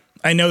code.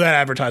 I know that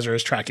advertiser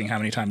is tracking how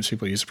many times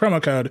people use the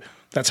promo code.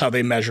 That's how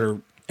they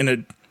measure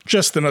in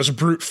just the most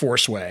brute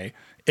force way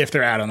if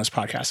their ad on this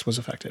podcast was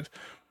effective.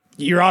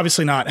 You're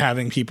obviously not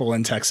having people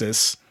in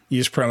Texas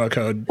use promo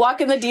code. Walk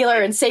in the dealer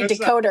and say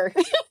Decoder.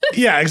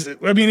 Yeah.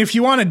 I mean, if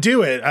you want to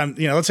do it,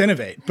 let's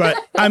innovate. But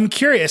I'm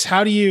curious,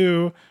 how do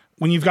you,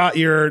 when you've got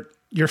your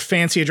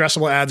fancy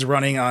addressable ads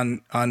running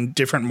on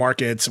different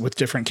markets with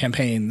different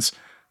campaigns,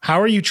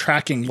 how are you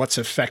tracking what's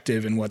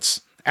effective and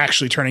what's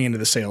actually turning into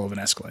the sale of an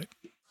Escalade?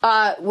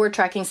 We're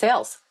tracking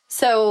sales.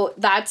 So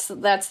that's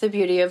the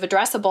beauty of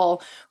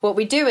addressable. What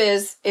we do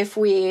is, if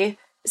we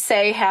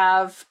say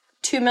have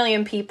 2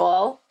 million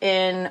people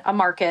in a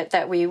market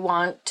that we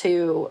want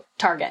to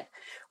target,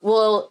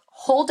 we'll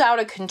hold out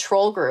a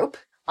control group.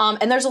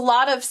 And there's a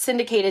lot of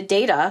syndicated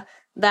data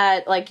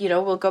that,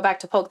 we'll go back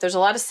to Polk. There's a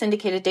lot of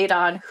syndicated data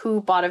on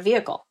who bought a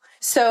vehicle.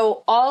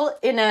 So all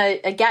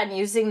again,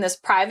 using this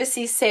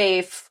privacy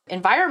safe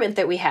environment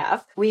that we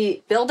have,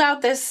 we build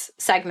out this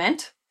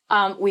segment,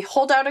 we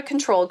hold out a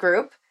control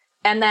group,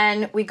 and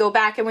then we go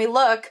back and we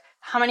look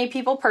how many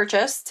people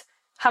purchased,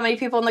 how many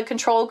people in the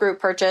control group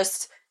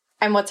purchased,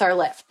 and what's our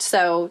lift.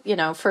 So,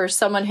 for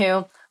someone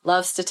who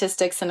loves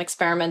statistics and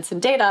experiments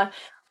and data,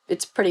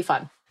 it's pretty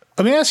fun.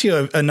 Let me ask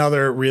you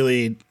another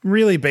really,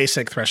 really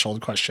basic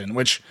threshold question,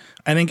 which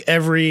I think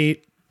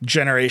every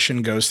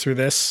generation goes through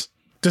this.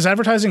 Does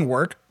advertising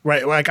work?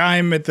 Right?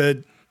 I'm at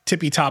the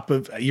tippy top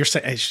of, you're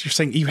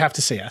saying you have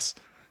to say yes.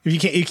 If you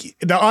can't,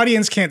 the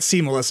audience can't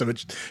see Melissa,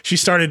 but she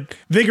started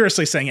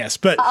vigorously saying yes.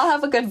 But I'll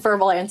have a good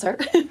verbal answer.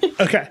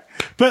 Okay.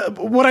 But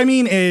what I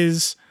mean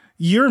is,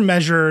 you're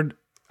measured,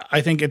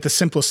 I think, at the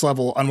simplest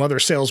level on whether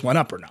sales went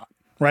up or not,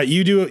 right?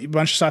 You do a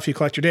bunch of stuff, you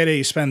collect your data,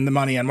 you spend the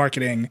money on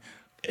marketing.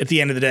 At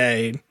the end of the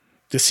day,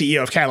 the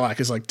CEO of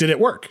Cadillac is like, did it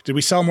work? Did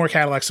we sell more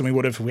Cadillacs than we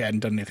would have if we hadn't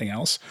done anything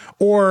else?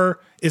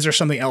 Or is there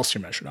something else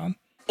you're measured on?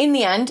 In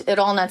the end, it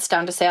all nets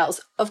down to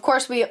sales. Of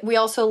course, we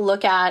also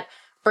look at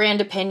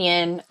brand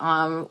opinion.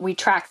 We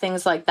track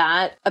things like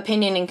that,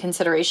 opinion and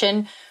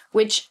consideration,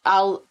 which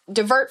I'll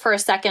divert for a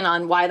second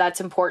on why that's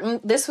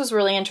important. This was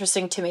really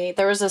interesting to me.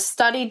 There was a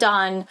study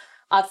done,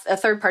 a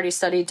third-party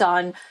study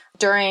done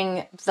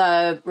during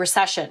the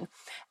recession,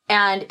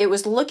 and it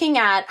was looking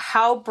at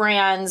how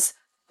brands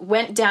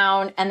went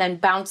down and then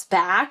bounced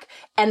back,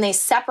 and they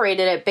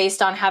separated it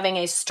based on having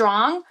a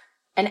strong,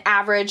 an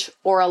average,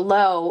 or a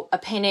low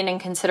opinion and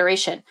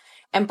consideration.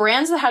 And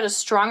brands that had a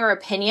stronger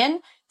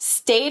opinion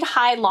stayed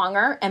high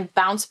longer and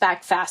bounced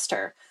back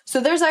faster.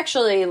 So there's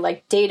actually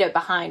like data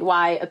behind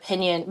why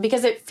opinion,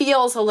 because it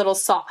feels a little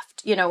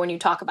soft, when you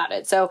talk about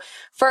it. So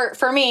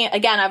for me,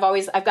 again,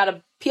 I've got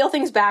to peel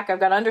things back. I've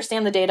got to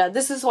understand the data.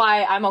 This is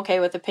why I'm okay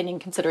with opinion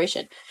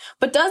consideration.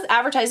 But does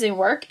advertising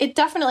work? It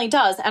definitely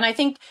does. And I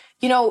think,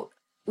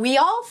 we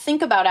all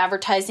think about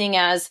advertising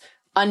as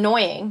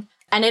annoying,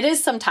 and it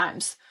is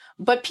sometimes.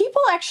 But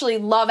people actually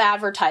love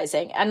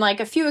advertising. And like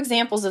a few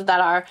examples of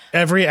that are...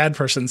 Every ad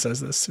person says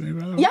this to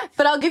me. Yeah,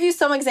 but I'll give you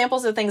some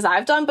examples of things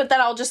I've done, but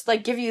then I'll just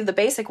like give you the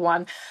basic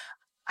one.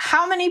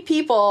 How many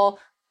people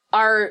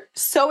are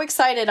so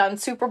excited on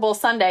Super Bowl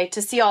Sunday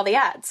to see all the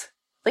ads?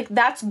 Like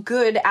that's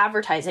good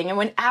advertising. And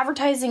when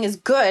advertising is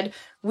good,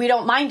 we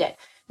don't mind it.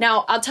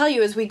 Now, I'll tell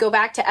you as we go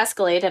back to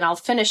Escalade, and I'll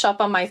finish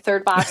up on my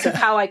third box of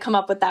how I come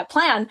up with that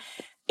plan,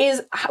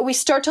 is we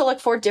start to look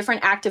for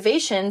different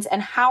activations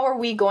and how are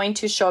we going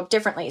to show up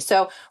differently.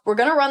 So we're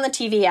going to run the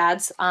TV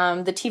ads.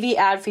 The TV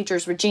ad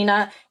features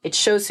Regina. It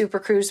shows Super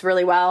Cruise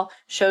really well,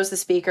 shows the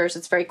speakers.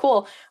 It's very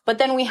cool. But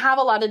then we have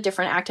a lot of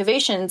different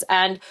activations.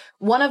 And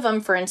one of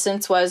them, for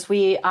instance, was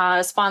we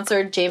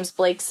sponsored James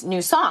Blake's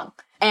new song.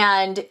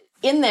 And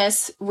in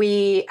this,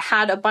 we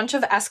had a bunch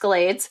of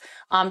Escalades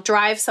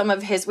drive some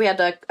of his, we had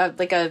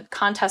a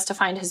contest to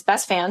find his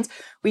best fans.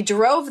 We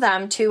drove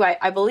them to,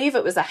 I believe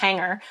it was a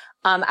hangar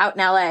out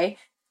in LA.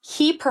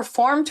 He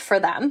performed for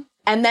them,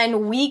 and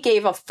then we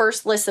gave a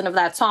first listen of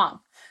that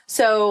song.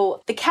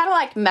 So the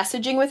Cadillac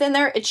messaging within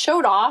there, it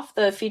showed off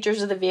the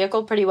features of the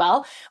vehicle pretty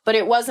well, but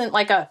it wasn't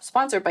like a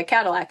sponsored by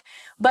Cadillac.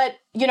 But,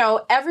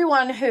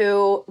 everyone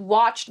who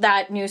watched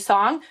that new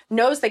song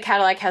knows that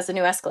Cadillac has a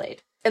new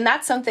Escalade. And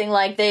that's something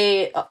like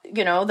they,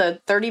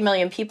 the 30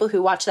 million people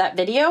who watched that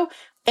video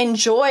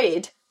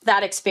enjoyed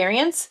that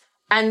experience,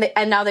 and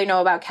now they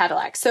know about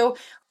Cadillac. So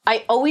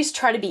I always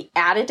try to be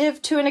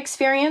additive to an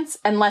experience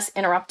and less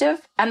interruptive.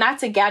 And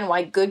that's, again,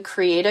 why good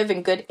creative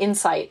and good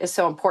insight is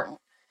so important.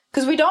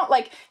 Because we don't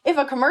if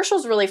a commercial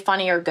is really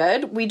funny or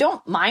good, we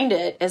don't mind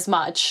it as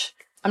much.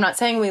 I'm not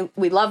saying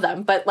we love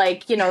them, but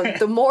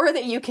the more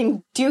that you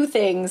can do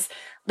things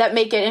that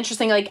make it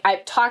interesting, I'm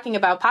talking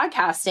about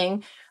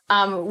podcasting,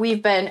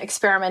 we've been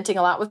experimenting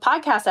a lot with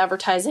podcast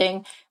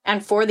advertising.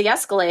 And for the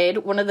Escalade,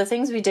 one of the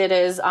things we did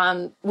is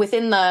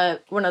within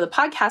one of the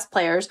podcast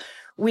players,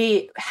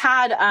 we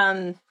had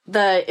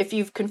if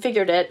you've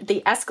configured it,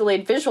 the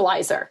Escalade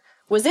visualizer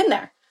was in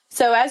there.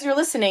 So as you're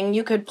listening,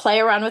 you could play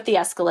around with the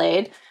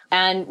Escalade,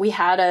 and we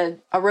had a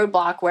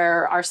roadblock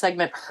where our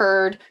segment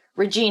heard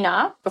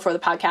Regina before the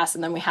podcast,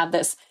 and then we had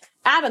this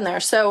ad in there.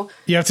 So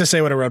you have to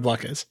say what a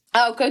roadblock is.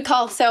 Oh, good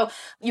call. So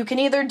you can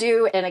either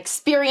do an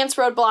experience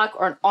roadblock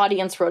or an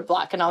audience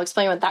roadblock, and I'll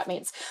explain what that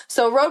means.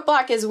 So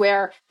roadblock is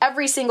where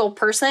every single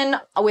person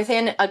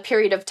within a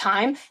period of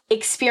time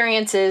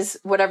experiences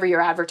whatever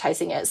your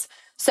advertising is.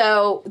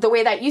 So the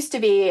way that used to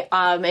be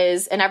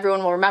is, and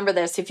everyone will remember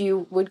this, if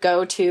you would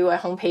go to a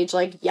homepage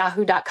like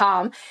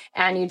yahoo.com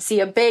and you'd see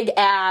a big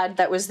ad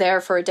that was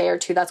there for a day or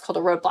two, that's called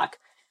a roadblock.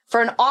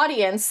 For an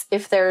audience,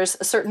 if there's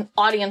a certain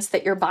audience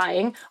that you're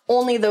buying,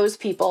 only those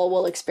people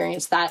will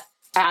experience that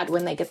ad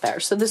when they get there.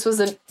 So this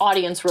was an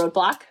audience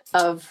roadblock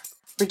of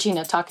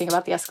Regina talking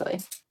about the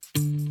Escalade.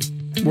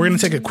 We're going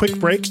to take a quick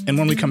break, and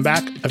when we come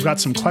back, I've got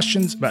some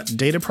questions about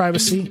data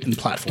privacy and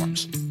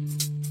platforms.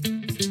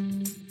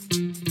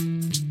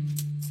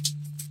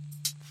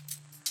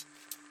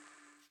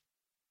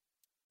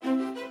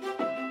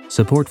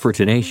 Support for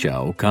today's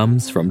show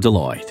comes from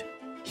Deloitte.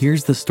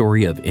 Here's the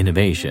story of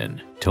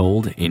innovation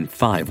told in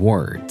 5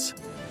 words.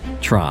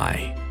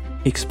 Try,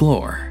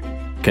 explore,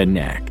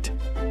 connect,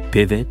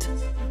 pivot,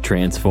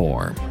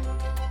 transform.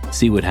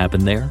 See what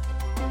happened there?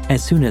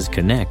 As soon as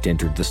connect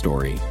entered the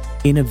story,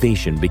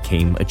 innovation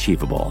became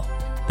achievable.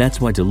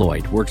 That's why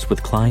Deloitte works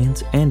with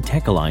clients and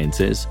tech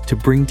alliances to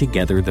bring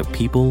together the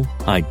people,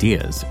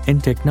 ideas,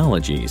 and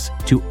technologies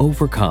to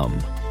overcome,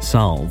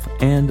 solve,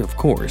 and of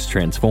course,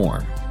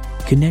 transform.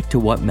 Connect to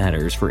what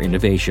matters for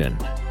innovation.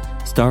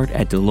 Start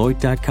at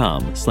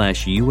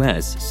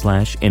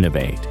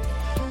Deloitte.com/US/innovate.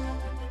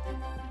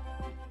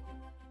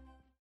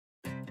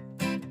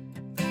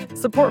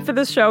 Support for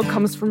this show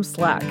comes from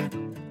Slack.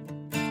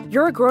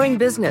 You're a growing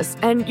business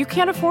and you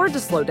can't afford to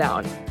slow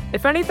down.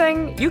 If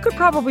anything, you could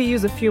probably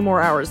use a few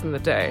more hours in the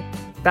day.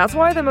 That's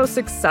why the most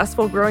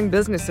successful growing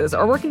businesses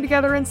are working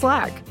together in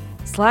Slack.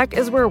 Slack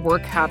is where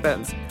work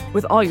happens,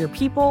 with all your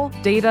people,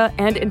 data,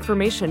 and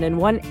information in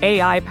one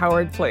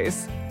AI-powered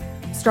place.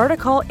 Start a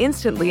call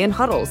instantly in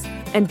huddles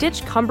and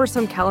ditch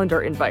cumbersome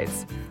calendar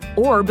invites.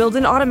 Or build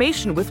an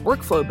automation with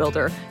Workflow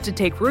Builder to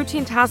take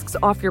routine tasks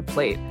off your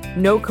plate.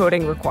 No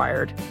coding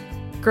required.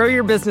 Grow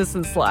your business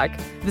in Slack.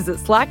 Visit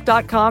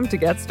slack.com to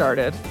get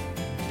started.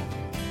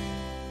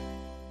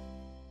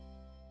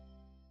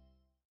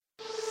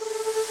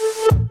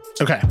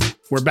 Okay,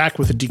 we're back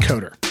with a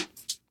decoder.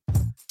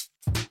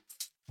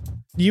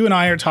 You and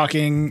I are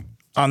talking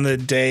on the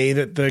day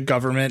that the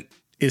government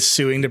is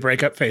suing to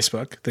break up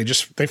Facebook.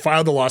 They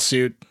filed the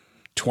lawsuit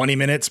 20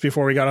 minutes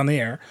before we got on the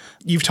air.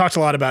 You've talked a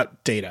lot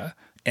about data.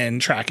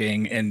 and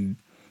tracking and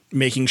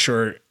making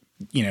sure,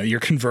 you're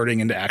converting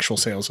into actual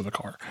sales of a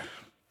car.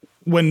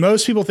 When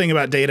most people think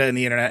about data and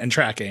the internet and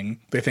tracking,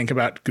 they think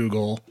about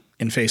Google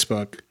and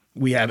Facebook.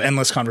 We have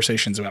endless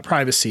conversations about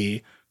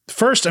privacy.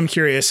 First, I'm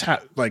curious how,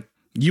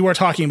 you are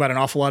talking about an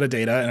awful lot of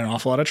data and an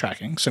awful lot of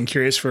tracking. So I'm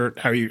curious for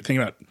how you think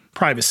about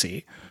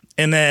privacy.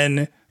 And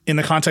then in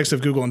the context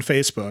of Google and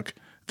Facebook,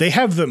 they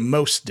have the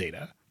most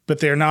data, but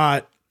they're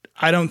not,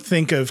 I don't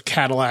think of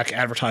Cadillac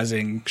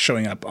advertising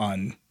showing up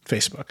on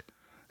Facebook.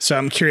 So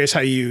I'm curious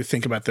how you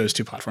think about those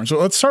two platforms. So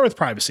let's start with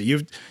privacy.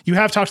 You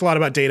have talked a lot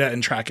about data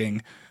and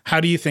tracking. How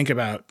do you think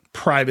about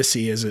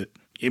privacy?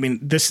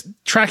 This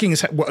tracking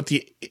is what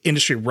the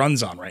industry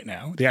runs on right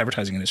now, the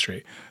advertising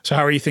industry. So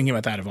how are you thinking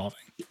about that evolving?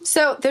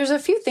 So there's a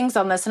few things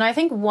on this. And I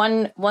think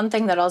one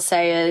thing that I'll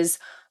say is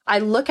I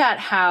look at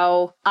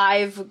how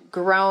I've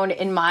grown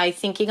in my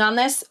thinking on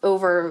this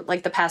over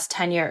the past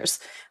 10 years,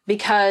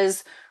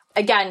 because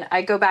again,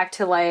 I go back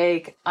to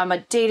I'm a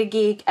data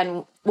geek,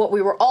 and what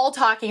we were all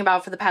talking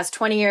about for the past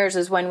 20 years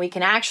is when we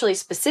can actually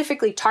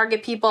specifically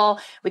target people,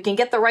 we can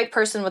get the right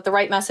person with the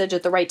right message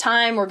at the right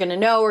time. We're going to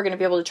know, we're going to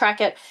be able to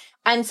track it.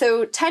 And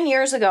so 10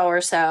 years ago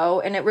or so,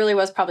 and it really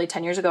was probably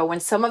 10 years ago when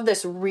some of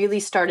this really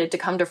started to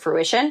come to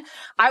fruition,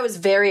 I was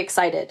very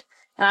excited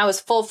and I was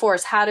full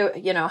force. How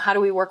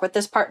do we work with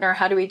this partner?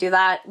 How do we do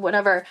that?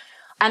 Whatever.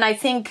 And I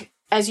think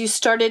as you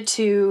started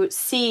to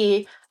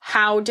see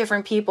how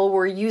different people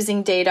were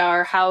using data,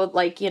 or how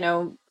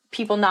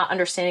people not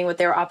understanding what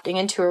they were opting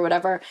into or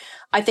whatever,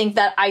 I think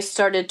that I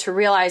started to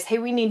realize, hey,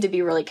 we need to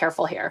be really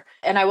careful here.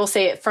 And I will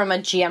say it from a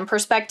GM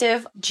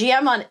perspective,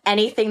 GM on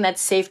anything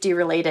that's safety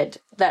related,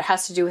 that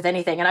has to do with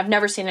anything, and I've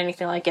never seen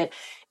anything like it,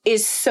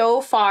 is so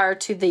far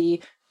to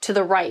the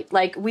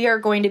right. We are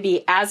going to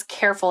be as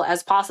careful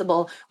as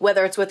possible,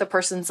 whether it's with a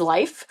person's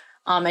life.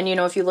 And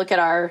if you look at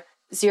our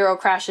zero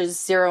crashes,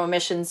 zero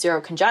emissions, zero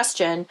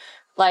congestion,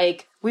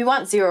 we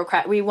want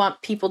we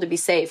want people to be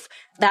safe.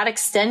 That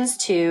extends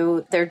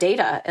to their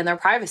data and their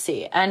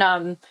privacy.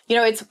 And,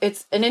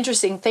 it's an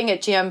interesting thing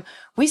at GM.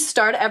 We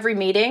start every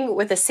meeting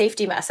with a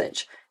safety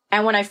message.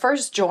 And when I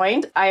first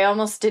joined, I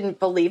almost didn't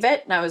believe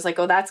it. And I was like,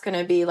 oh, that's going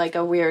to be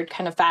a weird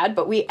kind of fad.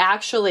 But we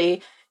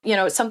actually,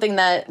 it's something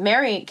that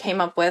Mary came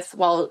up with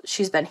while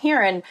she's been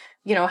here. And,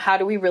 how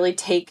do we really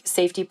take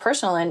safety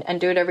personal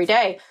and do it every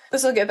day?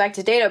 This will get back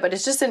to data, but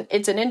it's just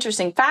it's an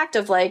interesting fact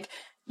of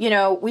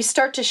we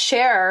start to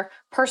share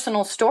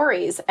personal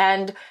stories,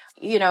 and,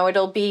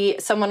 it'll be,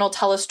 someone will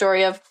tell a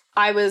story of,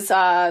 I was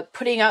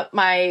putting up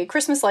my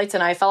Christmas lights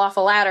and I fell off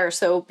a ladder,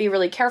 so be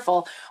really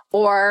careful.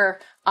 Or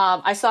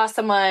I saw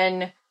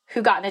someone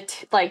who got in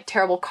a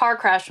terrible car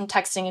crash from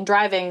texting and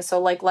driving, so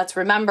let's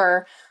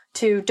remember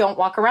to don't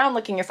walk around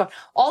looking at your phone.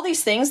 All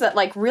these things that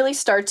really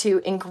start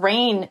to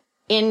ingrain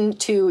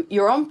into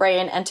your own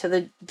brain and to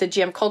the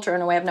GM culture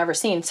in a way I've never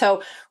seen.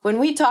 So when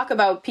we talk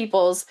about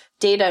people's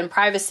data and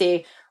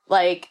privacy,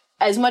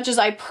 as much as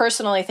I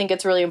personally think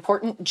it's really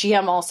important,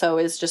 GM also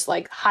is just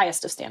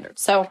highest of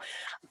standards. So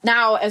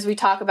now as we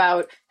talk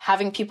about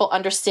having people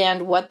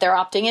understand what they're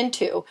opting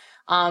into,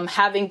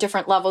 having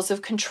different levels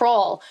of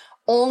control,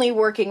 only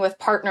working with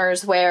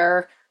partners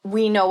where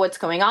we know what's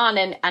going on.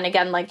 And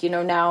again,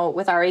 now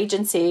with our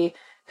agency,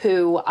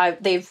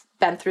 they've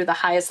been through the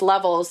highest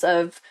levels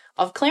of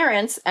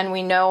clearance, and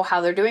we know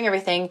how they're doing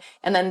everything,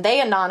 and then they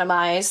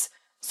anonymize.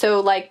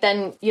 So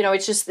then,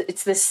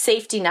 it's this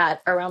safety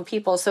net around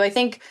people. So I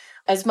think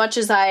as much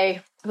as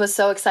I was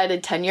so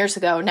excited 10 years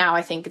ago, now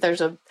I think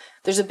there's a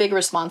big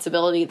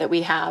responsibility that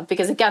we have,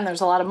 because again,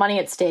 there's a lot of money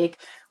at stake,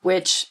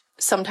 which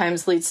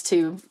sometimes leads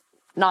to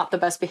not the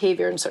best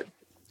behavior.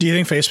 Do you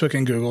think Facebook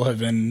and Google have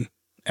been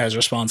as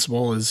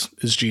responsible as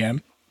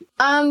GM?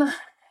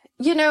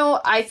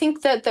 I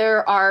think that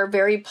there are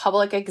very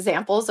public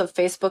examples of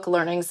Facebook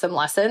learning some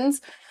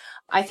lessons.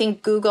 I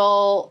think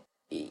Google,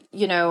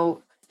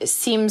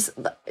 seems,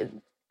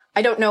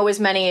 I don't know as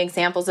many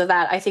examples of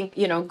that. I think,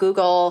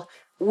 Google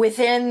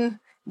within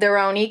their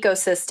own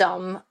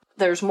ecosystem,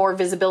 there's more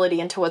visibility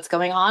into what's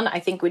going on. I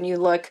think when you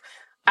look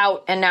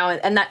out and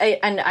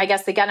I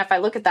guess, again, if I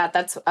look at that,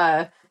 that's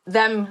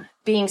them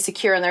being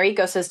secure in their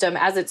ecosystem.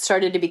 As it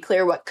started to be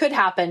clear what could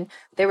happen,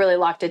 they really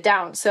locked it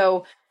down.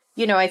 So,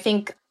 I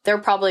think they're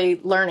probably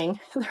learning.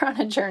 They're on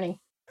a journey.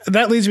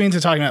 That leads me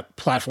into talking about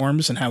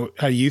platforms and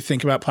how you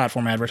think about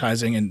platform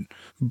advertising and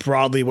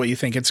broadly what you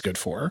think it's good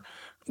for.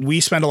 We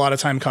spend a lot of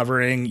time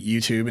covering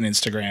YouTube and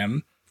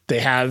Instagram. They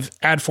have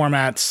ad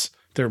formats.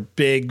 They're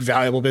big,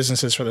 valuable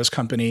businesses for those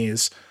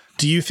companies.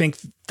 Do you think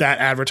that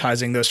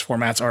advertising, those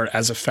formats, are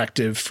as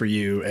effective for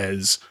you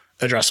as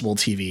addressable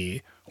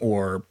TV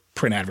or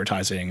print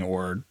advertising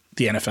or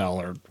the NFL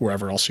or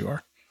wherever else you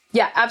are?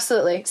 Yeah,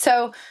 absolutely.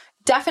 So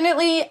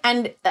definitely.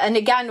 And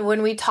again,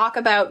 when we talk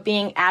about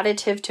being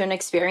additive to an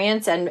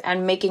experience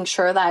and making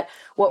sure that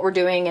what we're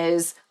doing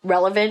is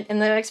relevant in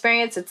the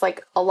experience, it's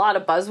a lot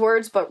of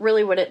buzzwords, but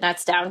really what it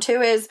nets down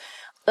to is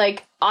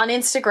on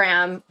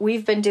Instagram,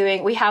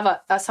 we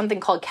have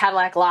something called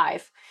Cadillac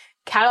Live.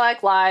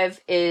 Cadillac Live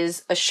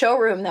is a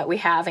showroom that we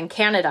have in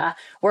Canada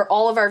where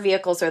all of our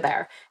vehicles are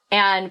there.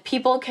 and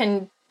people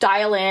can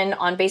dial in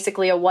on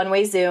basically a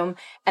one-way Zoom,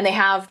 and they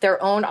have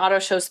their own auto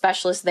show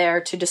specialist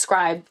there to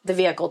describe the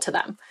vehicle to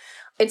them.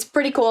 It's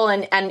pretty cool.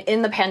 And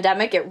in the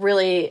pandemic, it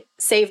really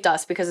saved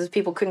us because as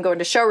people couldn't go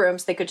into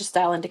showrooms, they could just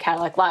dial into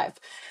Cadillac Live.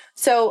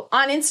 So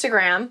on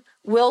Instagram,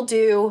 we'll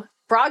do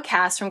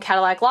broadcasts from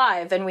Cadillac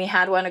Live. And we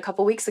had one a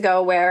couple weeks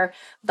ago where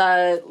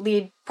the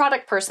lead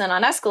product person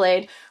on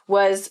Escalade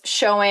was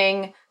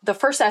showing the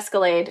first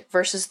Escalade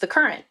versus the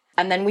current.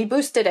 And then we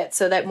boosted it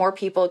so that more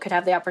people could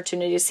have the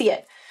opportunity to see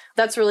it.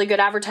 That's really good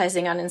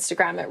advertising on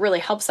Instagram. It really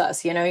helps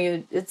us.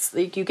 It's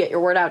like you get your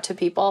word out to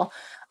people.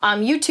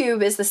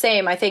 YouTube is the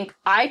same. I think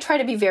I try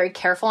to be very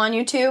careful on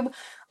YouTube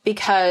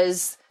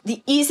because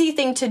the easy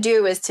thing to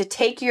do is to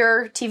take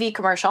your TV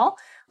commercial,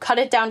 cut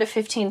it down to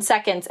 15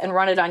 seconds and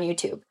run it on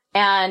YouTube.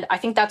 And I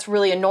think that's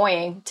really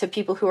annoying to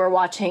people who are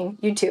watching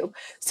YouTube.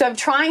 So I'm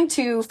trying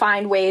to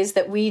find ways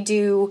that we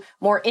do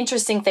more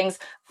interesting things.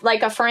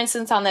 Like for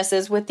instance on this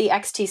is with the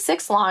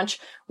XT6 launch,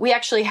 we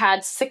actually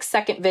had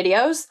 6-second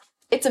videos.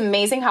 It's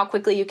amazing how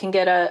quickly you can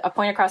get a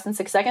point across in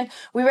 6 seconds.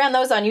 We ran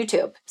those on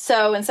YouTube.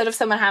 So instead of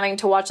someone having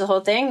to watch the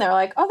whole thing, they're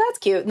like, oh, that's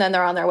cute. And then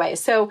they're on their way.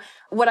 So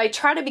what I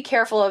try to be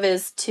careful of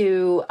is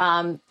to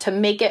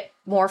make it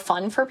more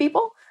fun for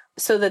people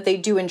so that they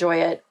do enjoy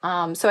it.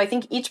 So I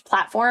think each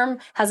platform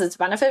has its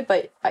benefit,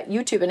 but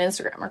YouTube and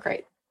Instagram are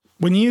great.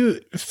 When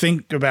you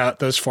think about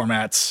those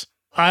formats,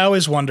 I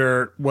always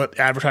wonder what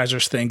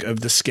advertisers think of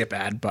the skip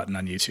ad button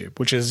on YouTube,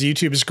 which is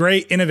YouTube's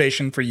great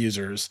innovation for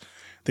users.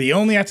 That you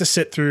only have to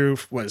sit through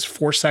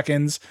 4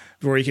 seconds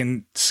before you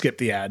can skip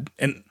the ad.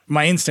 And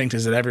my instinct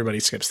is that everybody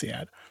skips the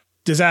ad.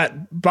 Does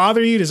that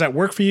bother you? Does that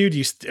work for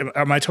you?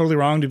 Am I totally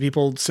wrong? Do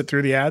people sit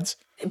through the ads?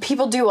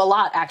 People do a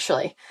lot,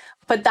 actually.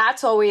 But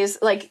that's always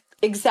like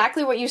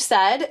exactly what you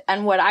said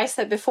and what I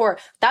said before.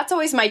 That's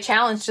always my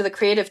challenge to the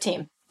creative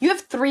team. You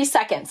have 3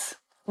 seconds.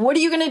 What are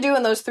you going to do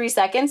in those 3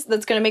 seconds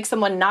that's going to make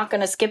someone not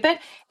going to skip it?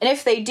 And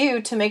if they do,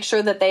 to make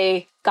sure that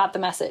they got the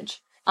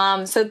message.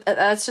 So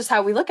that's just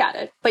how we look at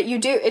it. But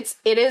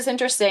it is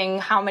interesting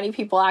how many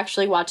people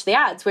actually watch the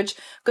ads, which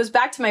goes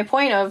back to my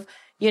point of,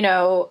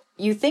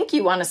 you think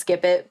you want to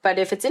skip it, but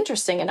if it's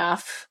interesting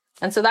enough.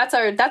 And so that's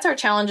our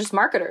challenge as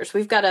marketers.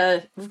 We've got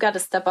to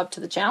step up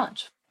to the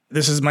challenge.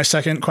 This is my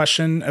second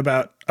question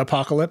about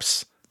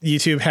apocalypse.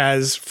 YouTube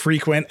has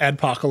frequent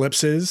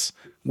adpocalypses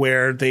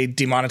where they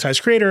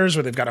demonetize creators,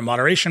 where they've got a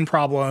moderation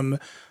problem.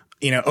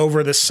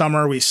 Over the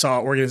summer, we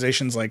saw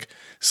organizations like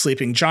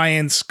Sleeping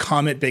Giants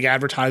come at big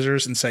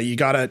advertisers and say, you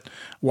got to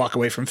walk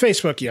away from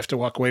Facebook. You have to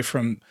walk away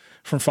from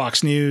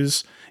Fox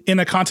News in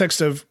the context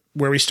of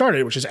where we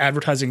started, which is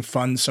advertising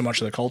funds so much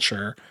of the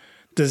culture.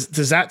 Does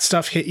that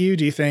stuff hit you?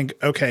 Do you think,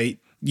 okay,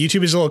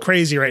 YouTube is a little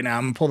crazy right now.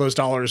 I'm going to pull those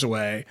dollars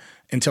away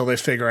until they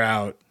figure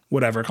out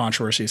whatever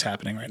controversy is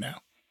happening right now?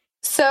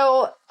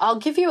 So I'll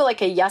give you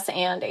like a yes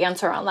and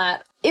answer on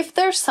that. If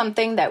there's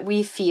something that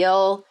we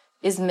feel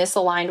is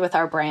misaligned with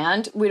our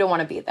brand, we don't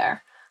want to be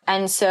there.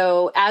 And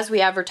so as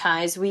we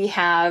advertise, we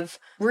have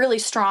really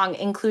strong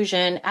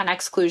inclusion and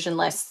exclusion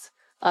lists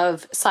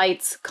of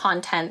sites,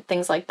 content,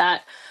 things like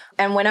that.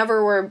 And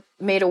whenever we're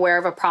made aware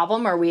of a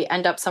problem or we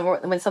end up somewhere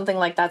when something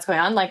like that's going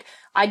on, like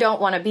I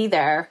don't want to be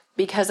there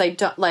because I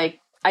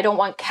don't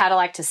want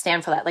Cadillac to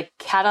stand for that. Like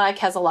Cadillac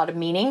has a lot of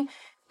meaning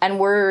and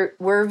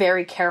we're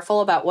very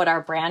careful about what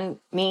our brand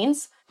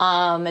means.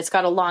 It's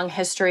got a long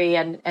history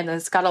and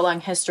it's got a long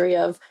history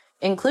of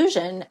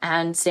inclusion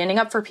and standing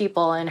up for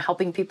people and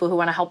helping people who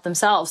want to help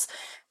themselves.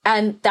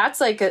 And that's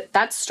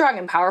that's strong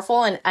and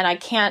powerful. And I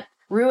can't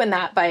ruin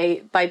that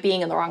by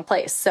being in the wrong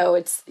place. So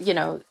it's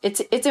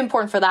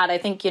important for that. I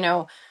think,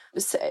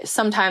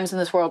 sometimes in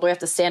this world we have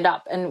to stand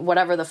up and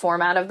whatever the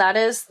format of that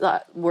is,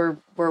 we're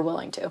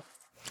willing to.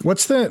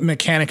 What's the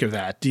mechanic of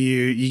that? Do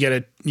you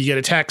get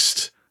a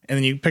text and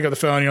then you pick up the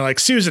phone and you're like,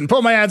 Susan,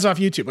 pull my ads off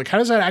YouTube. Like, how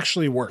does that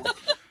actually work?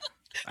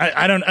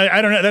 I don't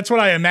know. That's what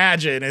I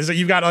imagine is that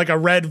you've got like a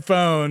red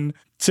phone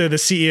to the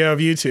CEO of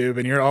YouTube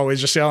and you're always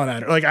just yelling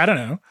at her. Like, I don't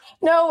know.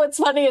 No, what's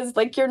funny is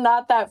like, you're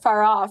not that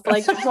far off.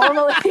 Like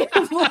normally,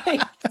 that's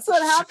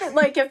what happens.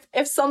 Like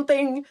if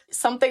something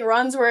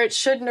runs where it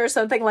shouldn't or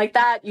something like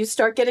that, you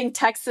start getting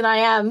texts and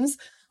IMs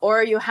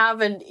or you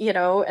have an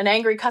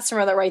angry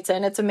customer that writes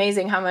in. It's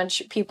amazing how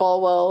much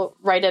people will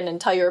write in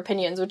and tell your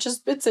opinions,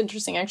 it's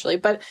interesting actually.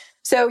 But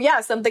so yeah,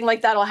 something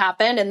like that will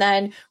happen. And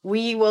then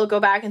we will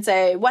go back and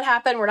say, what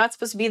happened? We're not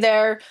supposed to be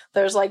there.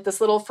 There's like this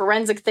little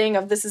forensic thing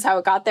of this is how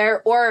it got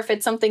there. Or if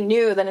it's something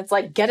new, then it's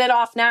like, get it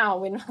off now.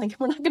 We're not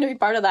going to be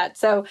part of that.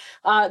 So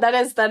that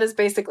is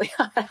basically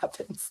how it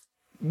happens.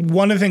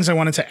 One of the things I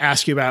wanted to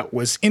ask you about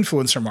was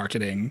influencer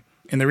marketing.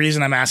 And the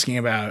reason I'm asking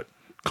about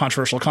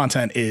controversial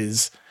content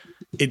is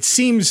it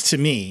seems to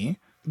me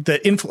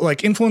that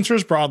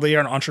influencers broadly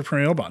are an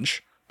entrepreneurial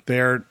bunch.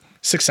 They're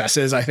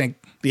successes. I think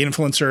the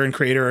influencer and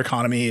creator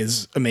economy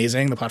is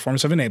amazing. The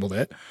platforms have enabled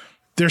it.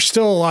 There's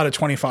still a lot of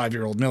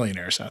 25-year-old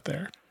millionaires out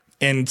there.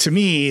 And to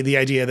me, the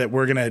idea that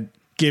we're going to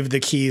give the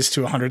keys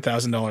to a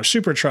 $100,000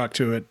 super truck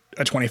to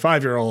a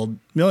 25-year-old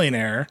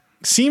millionaire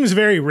seems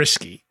very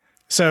risky.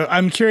 So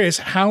I'm curious,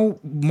 how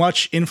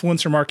much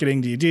influencer marketing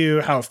do you do?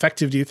 How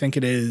effective do you think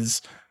it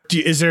is?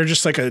 Is there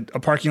just like a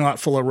parking lot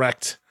full of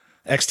wrecked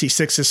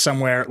XT6s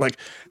somewhere? Like,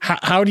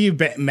 how do you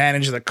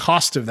manage the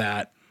cost of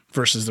that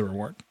versus the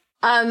reward?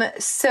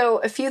 So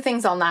a few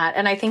things on that.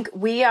 And I think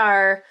we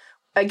are,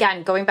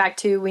 again, going back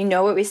to, we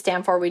know what we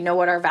stand for, we know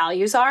what our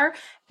values are,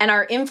 and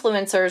our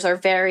influencers are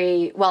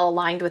very well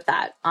aligned with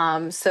that.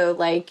 So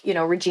like,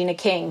 Regina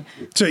King.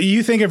 So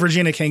you think of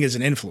Regina King as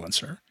an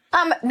influencer?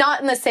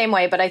 Not in the same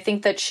way, but I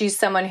think that she's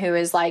someone who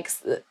is like,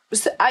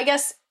 I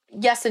guess,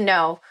 yes and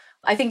no.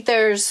 I think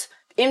there's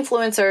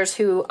influencers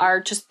who are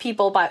just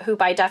people who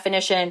by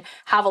definition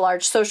have a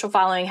large social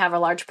following, have a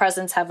large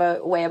presence, have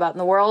a way about in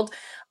the world.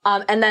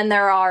 And then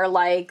there are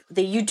like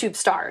the YouTube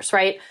stars,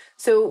 right?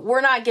 So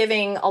we're not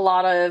giving a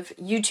lot of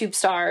YouTube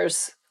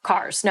stars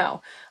cars.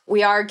 No,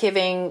 we are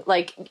giving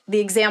like the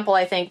example.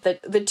 I think that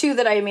the two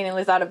that I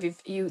immediately thought of,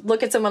 if you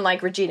look at someone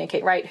like Regina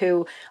King, right,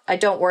 who I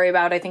don't worry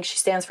about. I think she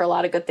stands for a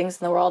lot of good things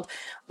in the world.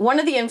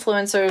 One of the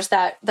influencers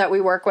that we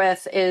work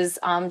with is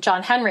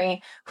John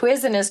Henry, who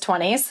is in his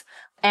 20s.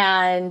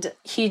 And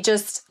he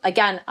just,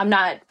 again, I'm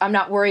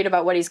not worried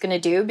about what he's going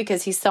to do,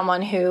 because he's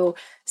someone who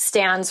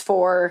stands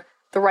for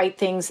the right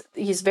things.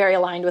 He's very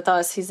aligned with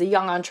us. He's a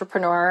young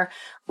entrepreneur.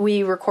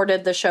 We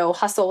recorded the show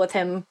Hustle with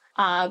him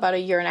about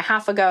 1.5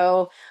 years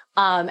ago.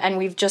 And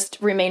we've just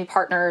remained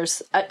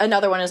partners.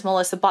 Another one is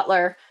Melissa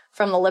Butler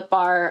from the Lip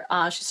Bar.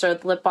 She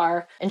started the Lip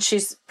Bar, and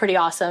she's pretty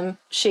awesome.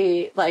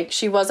 She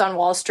was on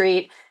Wall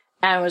Street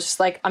and was just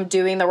like, I'm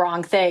doing the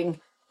wrong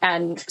thing,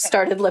 and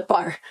started Lip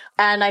Bar.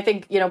 And I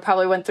think,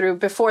 probably went through,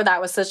 before that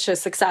was such a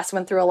success,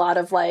 went through a lot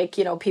of like,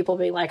 people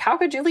being like, how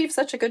could you leave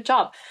such a good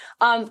job?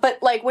 But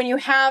like when you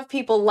have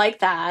people like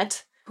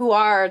that, who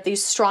are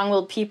these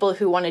strong-willed people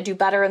who want to do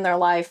better in their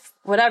life,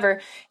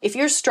 whatever, if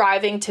you're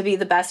striving to be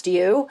the best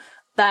you,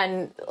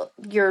 then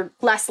you're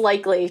less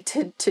likely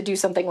to do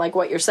something like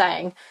what you're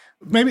saying.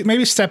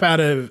 Maybe step out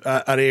of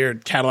your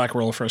Cadillac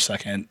role for a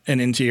second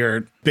and into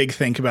your big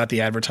think about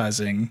the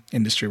advertising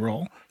industry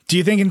role. Do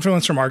you think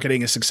influencer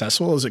marketing is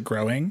successful? Is it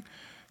growing?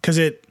 Because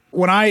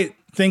when I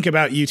think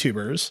about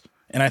YouTubers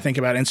and I think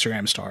about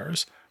Instagram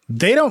stars,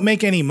 they don't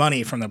make any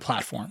money from the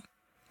platform,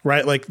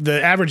 right? Like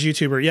the average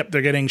YouTuber, yep,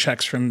 they're getting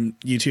checks from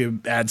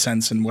YouTube,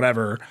 AdSense, and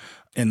whatever,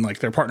 in like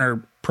their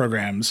partner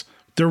programs.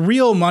 The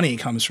real money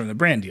comes from the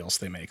brand deals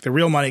they make. The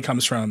real money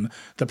comes from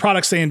the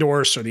products they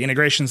endorse or the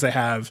integrations they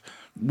have.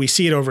 We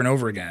see it over and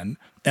over again.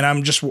 And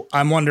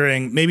I'm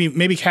wondering,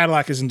 maybe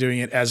Cadillac isn't doing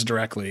it as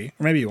directly,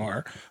 or maybe you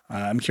are.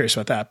 I'm curious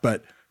about that.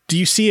 But do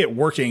you see it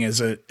working as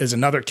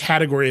another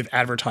category of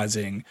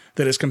advertising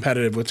that is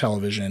competitive with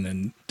television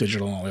and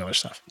digital and all the other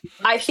stuff?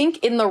 I think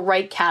in the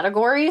right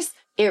categories,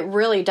 it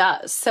really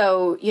does.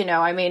 So,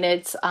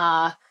 it's,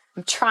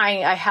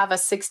 I have a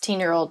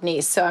 16-year-old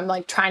niece, so I'm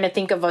like trying to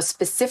think of a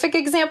specific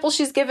example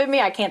she's given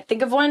me. I can't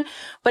think of one.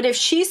 But if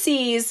she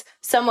sees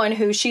someone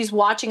who she's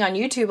watching on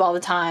YouTube all the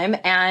time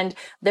and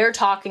they're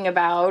talking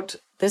about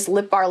this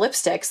Lip Bar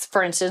lipsticks,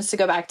 for instance, to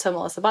go back to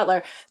Melissa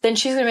Butler, then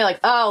she's going to be like,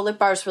 oh, Lip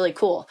Bar is really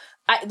cool.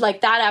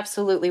 That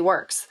absolutely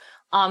works.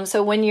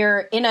 So when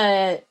you're in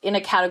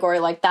a category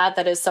like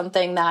that is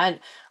something that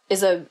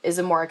is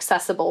a more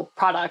accessible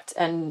product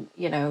and,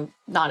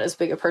 not as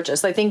big a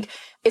purchase. I think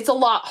it's a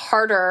lot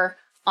harder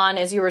on,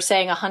 as you were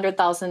saying,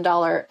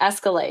 $100,000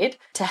 Escalade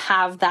to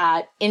have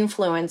that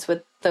influence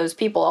with those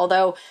people.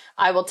 Although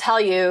I will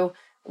tell you,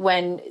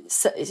 when,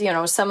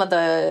 some of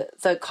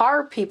the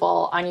car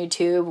people on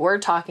YouTube we're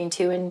talking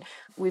to, and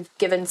we've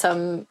given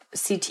some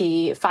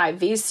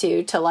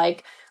CT5Vs to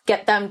like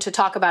get them to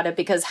talk about it,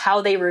 because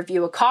how they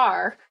review a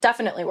car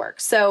definitely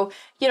works. So,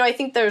 I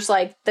think there's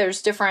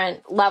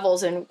different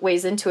levels and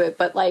ways into it,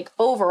 but like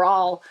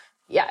overall,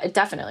 yeah, it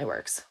definitely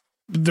works.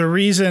 The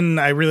reason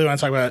I really want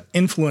to talk about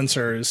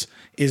influencers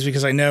is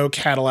because I know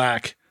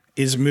Cadillac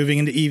is moving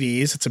into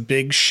EVs. It's a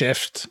big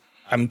shift.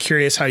 I'm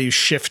curious how you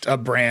shift a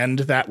brand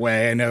that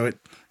way. I know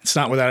it's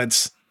not without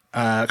its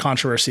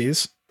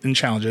controversies and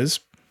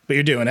challenges, but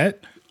you're doing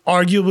it.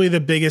 Arguably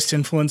the biggest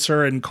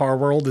influencer in car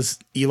world is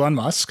Elon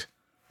Musk.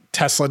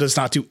 Tesla does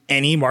not do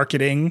any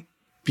marketing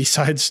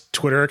besides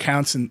Twitter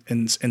accounts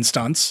and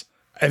stunts.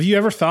 Have you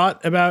ever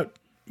thought about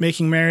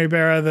making Mary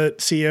Barra the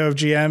CEO of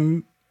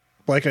GM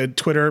like a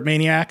Twitter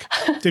maniac?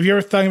 Have you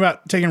ever thought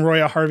about taking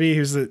Roya Harvey,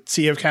 who's the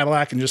CEO of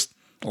Cadillac, and just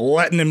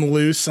letting him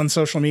loose on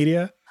social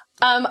media?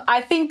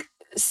 I think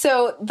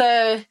so.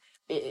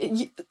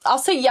 I'll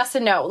say yes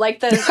and no. Like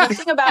the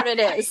thing about it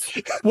is,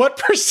 what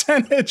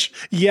percentage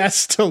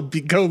yes to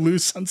go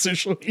loose on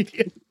social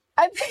media?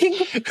 I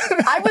think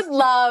I would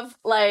love,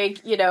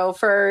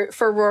 for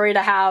Rory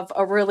to have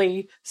a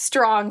really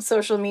strong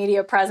social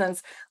media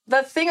presence.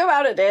 The thing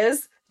about it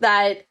is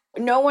that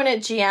no one at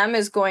GM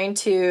is going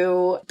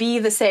to be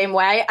the same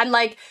way. And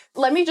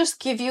let me just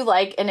give you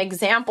an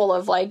example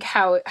of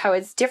how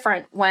it's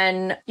different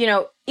when,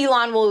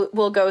 Elon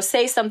will go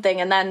say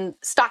something and then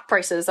stock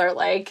prices are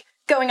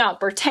going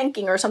up or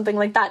tanking or something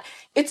like that.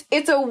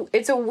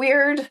 It's a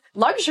weird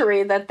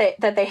luxury that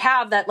they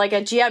have, that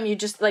at GM you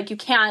just you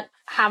can't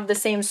have the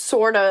same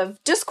sort of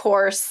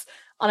discourse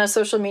on a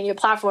social media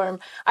platform.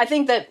 I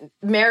think that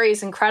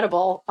Mary's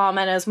incredible. And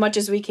as much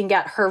as we can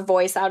get her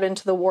voice out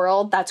into the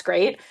world, that's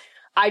great.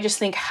 I just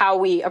think how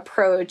we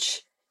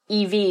approach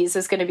EVs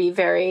is going to be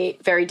very,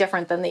 very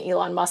different than the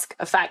Elon Musk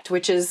effect,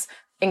 which is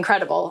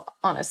incredible,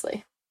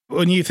 honestly.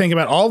 When you think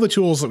about all the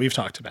tools that we've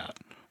talked about,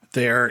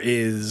 there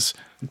is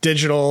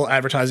digital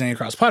advertising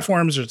across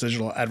platforms, there's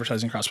digital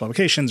advertising across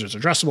publications, there's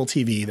addressable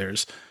TV,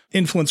 there's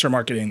influencer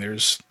marketing,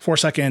 there's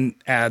 4-second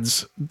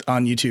ads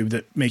on YouTube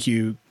that make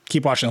you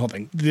keep watching the whole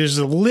thing. There's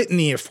a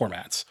litany of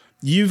formats.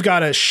 You've got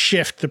to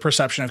shift the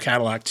perception of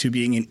Cadillac to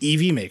being an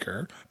EV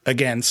maker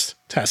against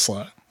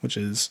Tesla, which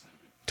is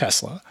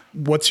Tesla.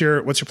 What's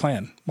your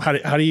plan?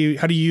 How do you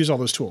use all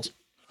those tools?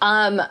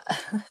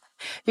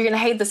 You're going to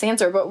hate this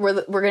answer, but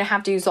we're going to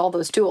have to use all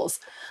those tools.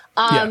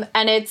 And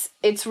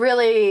it's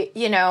really,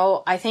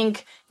 I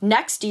think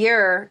next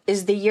year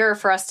is the year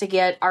for us to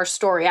get our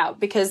story out,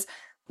 because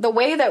the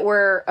way that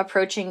we're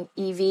approaching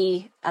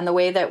EV and the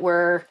way that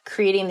we're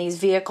creating these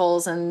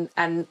vehicles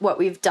and what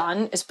we've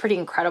done is pretty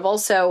incredible.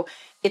 So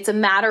it's a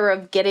matter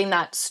of getting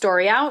that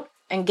story out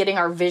and getting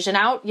our vision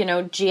out,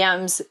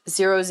 GM's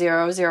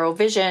 000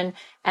 vision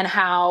and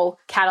how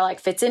Cadillac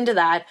fits into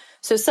that.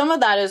 So some of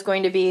that is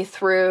going to be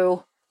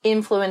through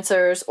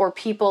influencers or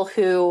people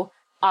who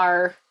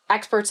are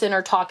experts in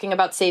or talking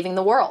about saving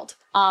the world.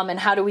 And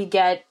how do we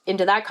get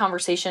into that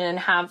conversation and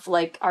have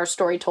like our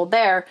story told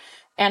there?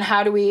 And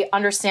how do we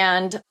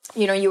understand,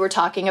 you were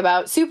talking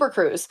about Super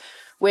Cruise,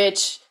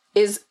 which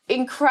is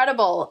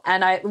incredible.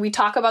 And we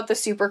talk about the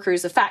Super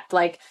Cruise effect.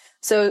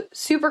 So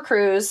Super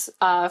Cruise,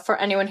 for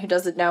anyone who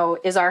doesn't know,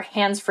 is our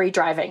hands-free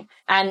driving.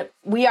 And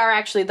we are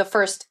actually the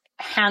first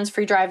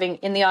hands-free driving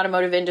in the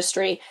automotive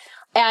industry.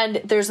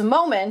 And there's a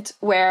moment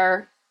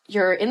where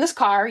you're in this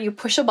car, you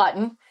push a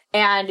button,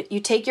 and you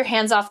take your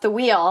hands off the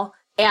wheel,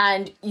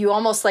 and you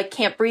almost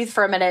can't breathe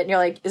for a minute. And you're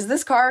like, is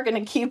this car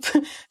going to keep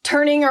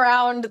turning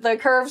around the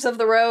curves of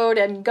the road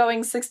and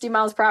going 60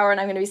 miles per hour and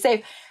I'm going to be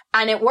safe?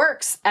 And it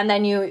works. And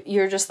then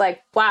you're just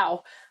like,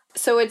 wow.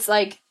 So it's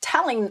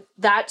telling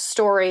that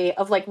story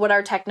of what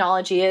our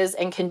technology is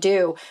and can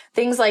do.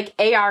 Things like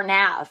AR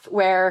nav,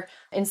 where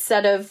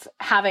instead of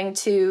having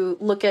to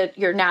look at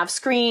your nav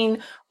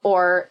screen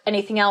or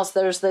anything else,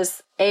 there's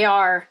this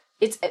AR.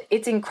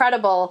 It's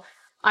incredible.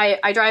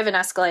 I drive an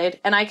Escalade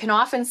and I can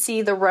often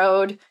see the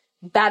road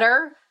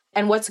better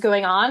and what's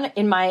going on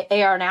in my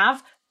AR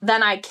nav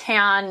than I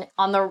can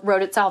on the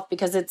road itself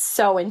because it's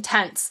so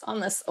intense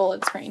on this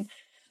OLED screen.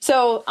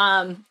 So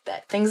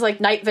things like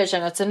night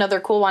vision, it's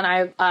another cool one.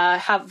 I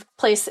have a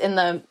place in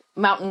the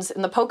mountains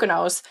in the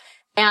Poconos,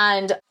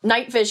 and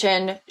night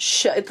vision,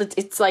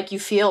 it's like you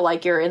feel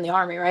like you're in the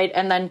army, right?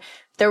 And then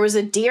there was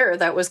a deer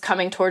that was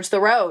coming towards the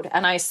road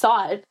and I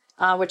saw it.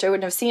 Which I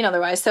wouldn't have seen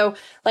otherwise. So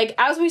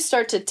as we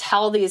start to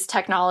tell these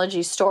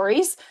technology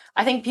stories,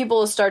 I think people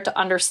will start to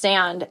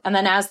understand. And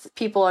then as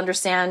people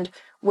understand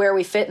where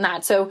we fit in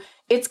that. So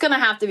it's going to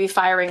have to be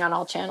firing on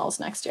all channels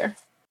next year.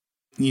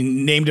 You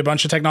named a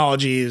bunch of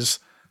technologies.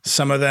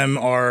 Some of them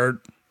are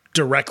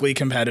directly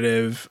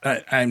competitive.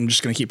 I'm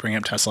just going to keep bringing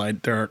up Tesla.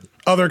 There are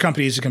other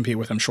companies to compete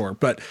with, I'm sure.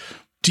 But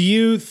do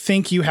you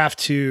think you have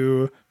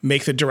to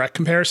make the direct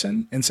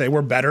comparison and say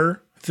we're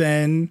better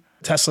than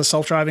Tesla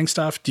self-driving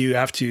stuff? Do you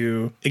have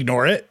to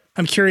ignore it?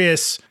 I'm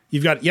curious.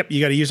 You got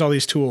to use all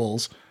these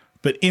tools,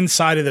 but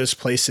inside of those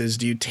places,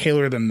 do you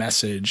tailor the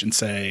message and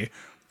say,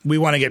 we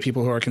want to get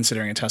people who are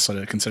considering a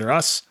Tesla to consider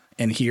us,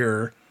 and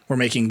here we're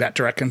making that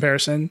direct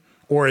comparison?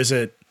 Or is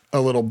it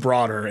a little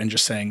broader and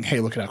just saying,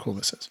 hey, look at how cool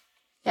this is?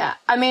 Yeah.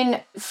 I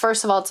mean,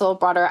 first of all, it's a little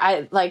broader.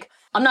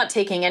 I'm not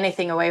taking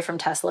anything away from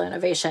Tesla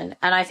innovation.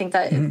 And I think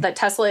that, that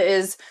Tesla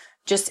is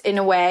just, in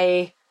a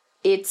way,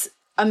 it's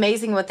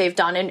amazing what they've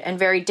done and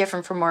very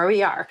different from where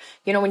we are.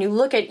 When you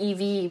look at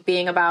EV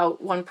being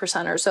about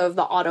 1% or so of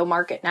the auto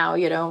market now,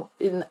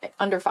 in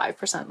under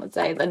 5%, let's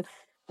say, then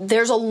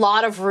there's a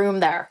lot of room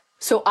there.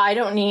 So I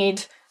don't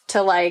need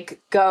to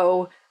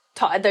go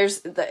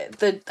there's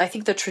I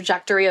think the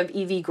trajectory of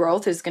EV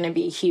growth is going to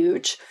be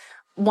huge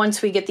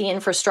once we get the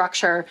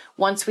infrastructure,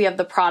 once we have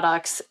the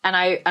products. And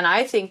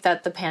I think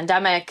that the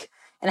pandemic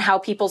and how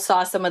people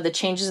saw some of the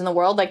changes in the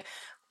world,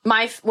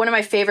 one of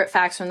my favorite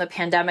facts from the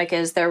pandemic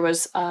is there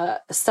was a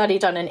study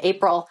done in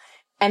April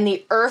and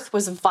the earth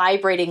was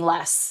vibrating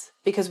less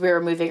because we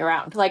were moving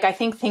around. I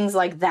think things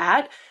like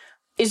that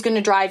is going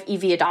to drive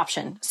EV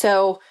adoption.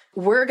 So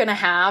we're going to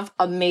have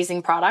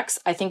amazing products,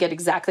 I think, at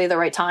exactly the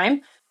right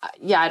time.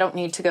 I don't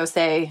need to go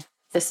say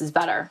this is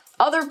better.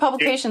 Other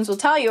publications will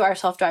tell you our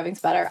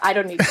self-driving's better. I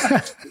don't need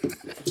to.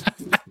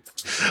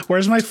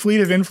 Where's my fleet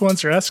of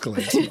influencer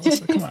Escalades?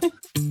 Melissa? Come on.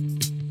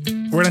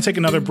 We're going to take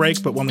another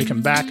break, but when we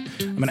come back,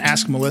 I'm going to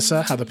ask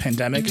Melissa how the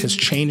pandemic has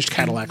changed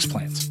Cadillac's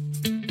plans.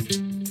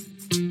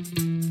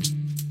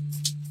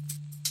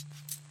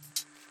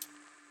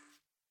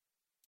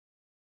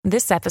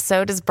 This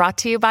episode is brought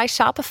to you by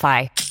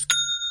Shopify.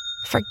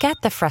 Forget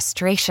the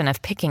frustration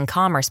of picking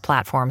commerce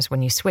platforms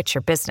when you switch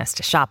your business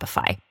to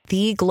Shopify,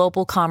 the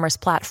global commerce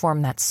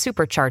platform that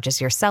supercharges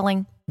your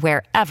selling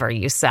wherever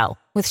you sell.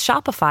 With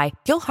Shopify,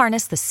 you'll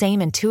harness the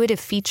same intuitive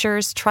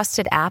features,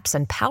 trusted apps,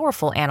 and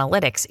powerful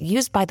analytics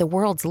used by the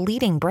world's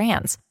leading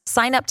brands.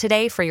 Sign up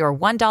today for your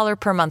 $1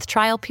 per month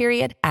trial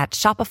period at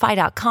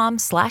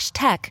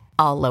shopify.com/tech,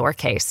 all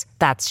lowercase.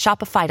 That's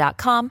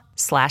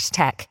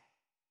shopify.com/tech.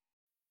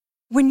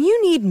 When you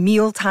need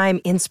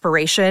mealtime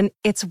inspiration,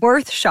 it's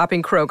worth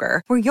shopping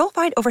Kroger, where you'll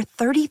find over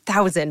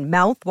 30,000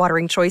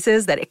 mouth-watering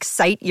choices that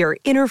excite your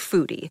inner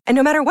foodie. And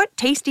no matter what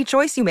tasty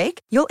choice you make,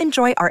 you'll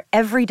enjoy our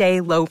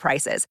everyday low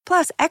prices,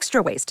 plus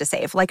extra ways to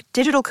save, like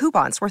digital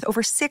coupons worth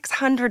over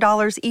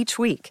 $600 each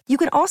week. You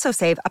can also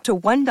save up to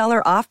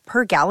 $1 off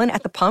per gallon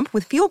at the pump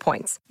with fuel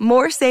points.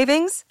 More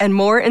savings and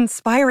more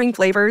inspiring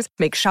flavors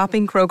make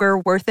shopping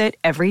Kroger worth it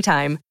every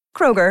time.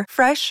 Kroger,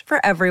 fresh for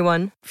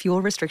everyone.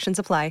 Fuel restrictions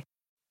apply.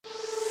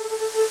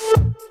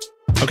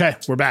 Okay,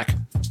 we're back.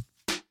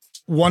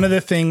 One of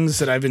the things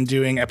that I've been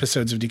doing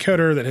episodes of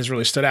Decoder that has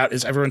really stood out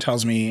is everyone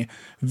tells me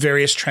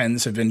various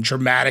trends have been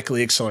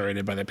dramatically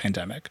accelerated by the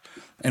pandemic.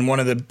 And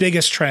one of the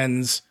biggest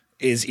trends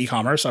is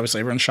e-commerce. Obviously,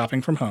 everyone's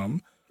shopping from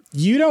home.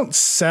 You don't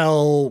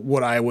sell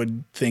what I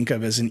would think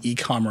of as an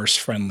e-commerce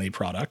friendly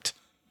product.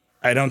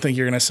 I don't think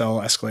you're going to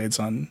sell Escalades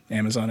on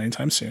Amazon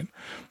anytime soon.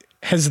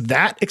 Has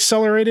that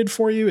accelerated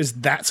for you? Is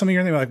that something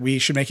you're thinking like we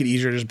should make it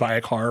easier to just buy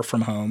a car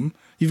from home?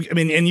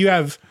 And you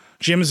have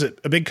GM is a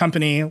big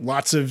company,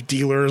 lots of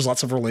dealers,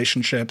 lots of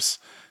relationships.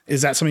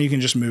 Is that something you can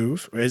just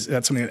move? Or is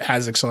that something that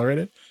has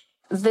accelerated?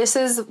 This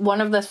is one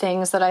of the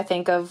things that I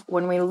think of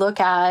when we look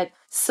at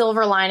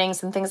silver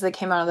linings and things that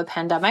came out of the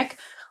pandemic.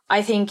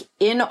 I think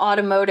in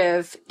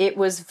automotive, it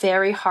was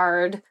very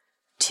hard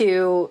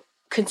to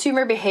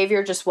consumer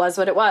behavior just was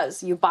what it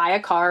was. You buy a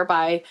car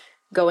by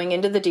going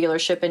into the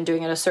dealership and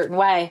doing it a certain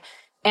way.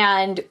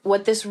 And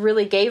what this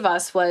really gave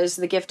us was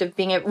the gift of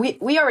being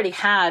we already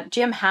had,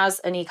 GM has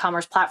an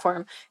e-commerce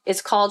platform.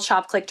 It's called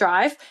Shop Click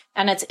Drive,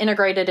 and it's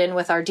integrated in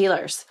with our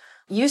dealers.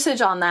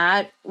 Usage on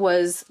that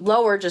was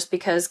lower just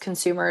because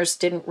consumers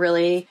didn't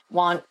really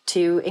want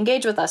to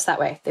engage with us that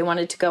way. They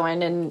wanted to go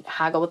in and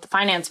haggle with the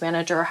finance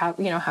manager or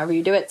however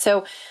you do it.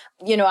 So,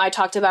 I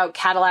talked about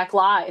Cadillac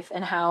Live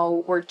and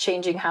how we're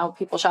changing how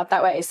people shop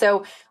that way.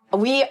 So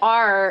we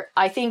are,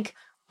 I think,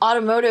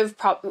 automotive,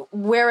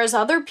 whereas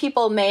other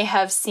people may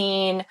have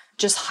seen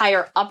just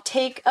higher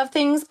uptake of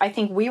things, I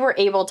think we were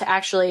able to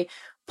actually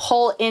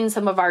pull in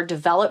some of our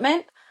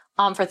development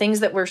for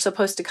things that were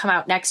supposed to come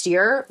out next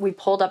year. We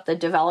pulled up the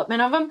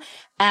development of them,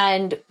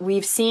 and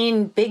we've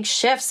seen big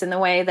shifts in the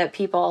way that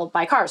people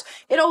buy cars.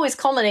 It always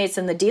culminates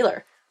in the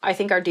dealer. I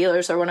think our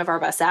dealers are one of our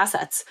best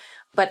assets,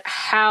 but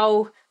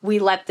how we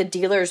let the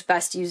dealers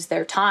best use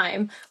their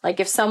time. Like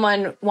if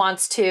someone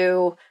wants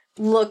to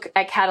look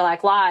at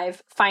Cadillac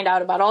Live, find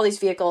out about all these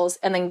vehicles,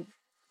 and then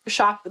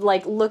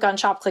look on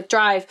Shop Click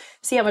Drive,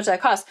 see how much that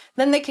costs,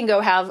 then they can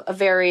go have a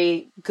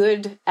very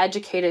good,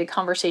 educated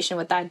conversation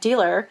with that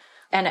dealer,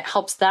 and it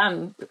helps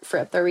them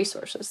free up their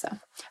resources.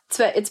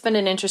 So it's been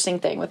an interesting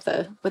thing with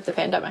the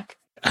pandemic.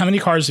 How many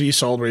cars have you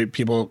sold where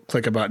people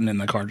click a button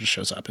and the car just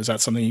shows up? Is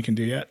that something you can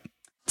do yet?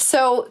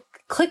 So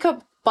click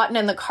a button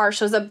and the car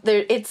shows up.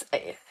 It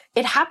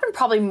happened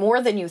probably more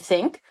than you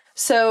think.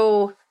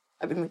 So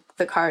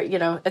the car,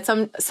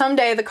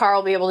 someday the car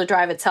will be able to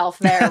drive itself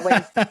there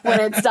when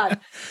it's done.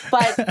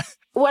 But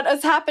what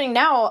is happening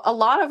now, a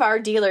lot of our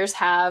dealers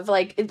have,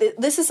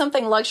 this is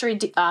something luxury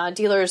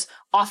dealers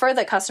offer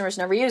that customers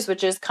never use,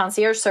 which is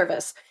concierge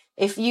service.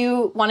 If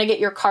you want to get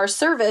your car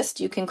serviced,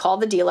 you can call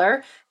the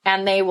dealer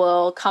and they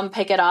will come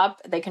pick it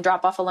up. They can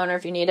drop off a loaner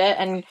if you need it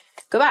and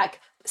go back.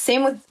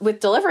 Same with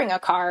delivering a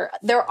car.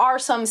 There are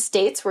some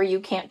states where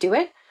you can't do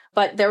it.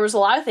 But there was a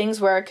lot of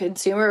things where a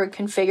consumer would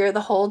configure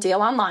the whole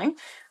deal online.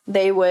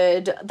 They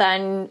would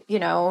then,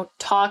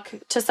 talk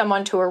to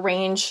someone to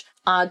arrange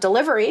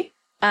delivery,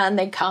 and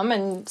they'd come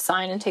and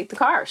sign and take the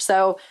car.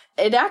 So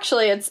it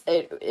actually,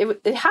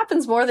 it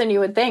happens more than you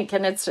would think,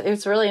 and it's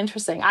really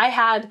interesting. I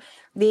had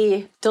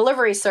the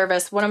delivery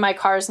service. One of my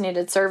cars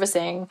needed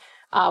servicing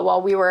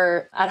while we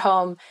were at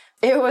home.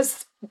 It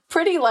was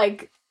pretty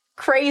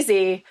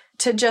crazy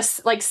to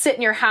just sit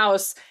in your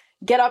house,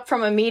 get up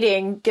from a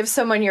meeting, give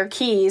someone your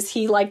keys.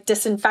 He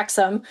disinfects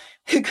them,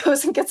 who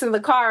goes and gets in the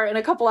car. And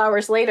a couple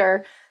hours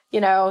later,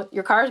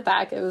 your car's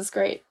back. It was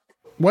great.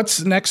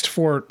 What's next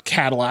for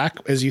Cadillac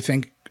as you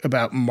think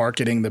about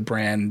marketing the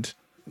brand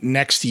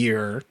next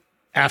year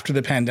after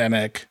the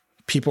pandemic?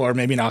 People are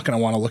maybe not going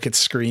to want to look at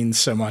screens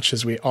so much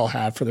as we all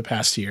have for the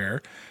past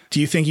year. Do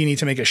you think you need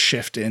to make a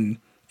shift in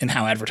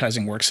how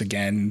advertising works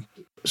again,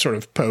 sort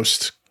of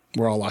post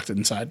we're all locked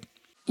inside?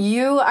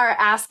 You are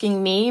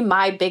asking me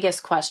my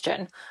biggest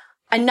question.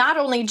 And not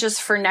only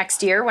just for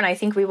next year, when I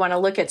think we want to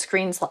look at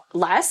screens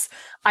less,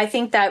 I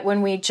think that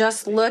when we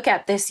just look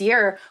at this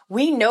year,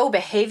 we know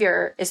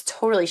behavior is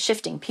totally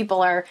shifting.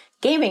 People are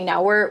gaming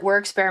now. We're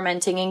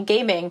experimenting in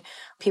gaming.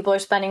 People are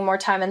spending more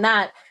time in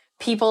that.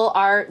 People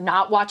are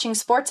not watching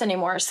sports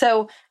anymore.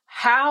 So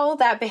how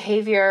that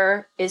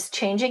behavior is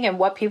changing and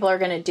what people are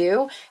going to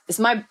do is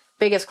my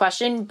biggest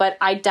question, but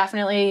I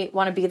definitely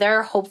want to be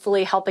there,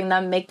 hopefully helping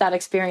them make that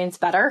experience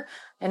better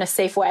in a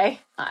safe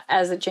way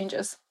as it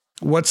changes.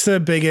 What's the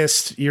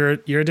biggest, you're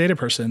a data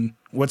person,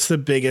 what's the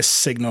biggest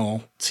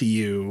signal to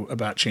you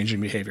about changing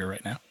behavior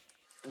right now?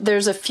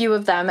 There's a few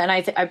of them, and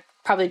I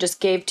probably just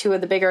gave two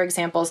of the bigger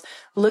examples.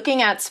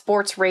 Looking at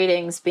sports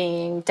ratings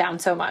being down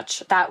so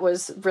much, that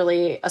was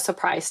really a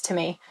surprise to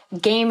me.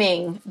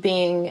 Gaming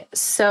being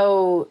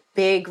so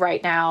big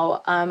right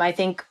now. I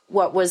think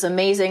what was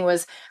amazing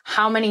was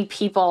how many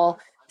people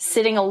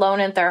sitting alone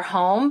at their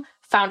home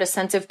found a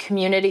sense of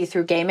community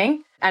through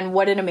gaming, and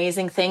what an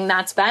amazing thing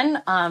that's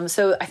been.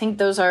 So I think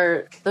those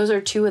are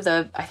two of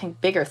the, I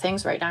think, bigger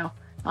things right now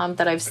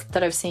that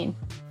I've seen.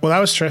 Well, that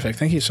was terrific.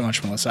 Thank you so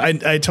much, Melissa.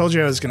 I told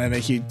you I was going to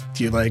make you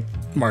do like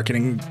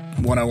marketing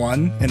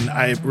 101, and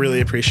I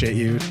really appreciate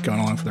you going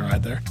along for the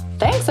ride there.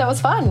 Thanks. That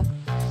was fun.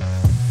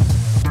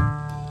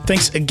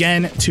 Thanks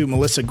again to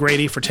Melissa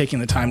Grady for taking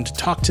the time to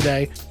talk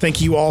today.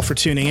 Thank you all for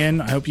tuning in.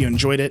 I hope you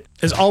enjoyed it.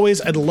 As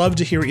always, I'd love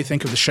to hear what you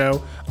think of the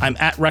show. I'm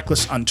at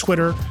Reckless on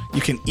Twitter.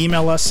 You can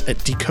email us at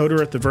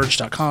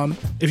decoder@theverge.com.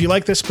 If you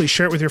like this, please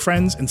share it with your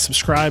friends and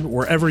subscribe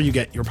wherever you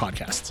get your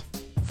podcasts.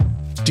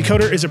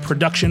 Decoder is a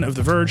production of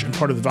The Verge and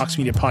part of the Vox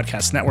Media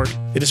Podcast Network.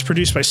 It is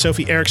produced by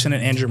Sophie Erickson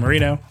and Andrew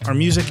Marino. Our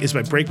music is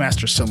by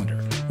Breakmaster Cylinder.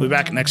 We'll be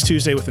back next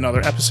Tuesday with another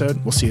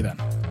episode. We'll see you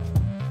then.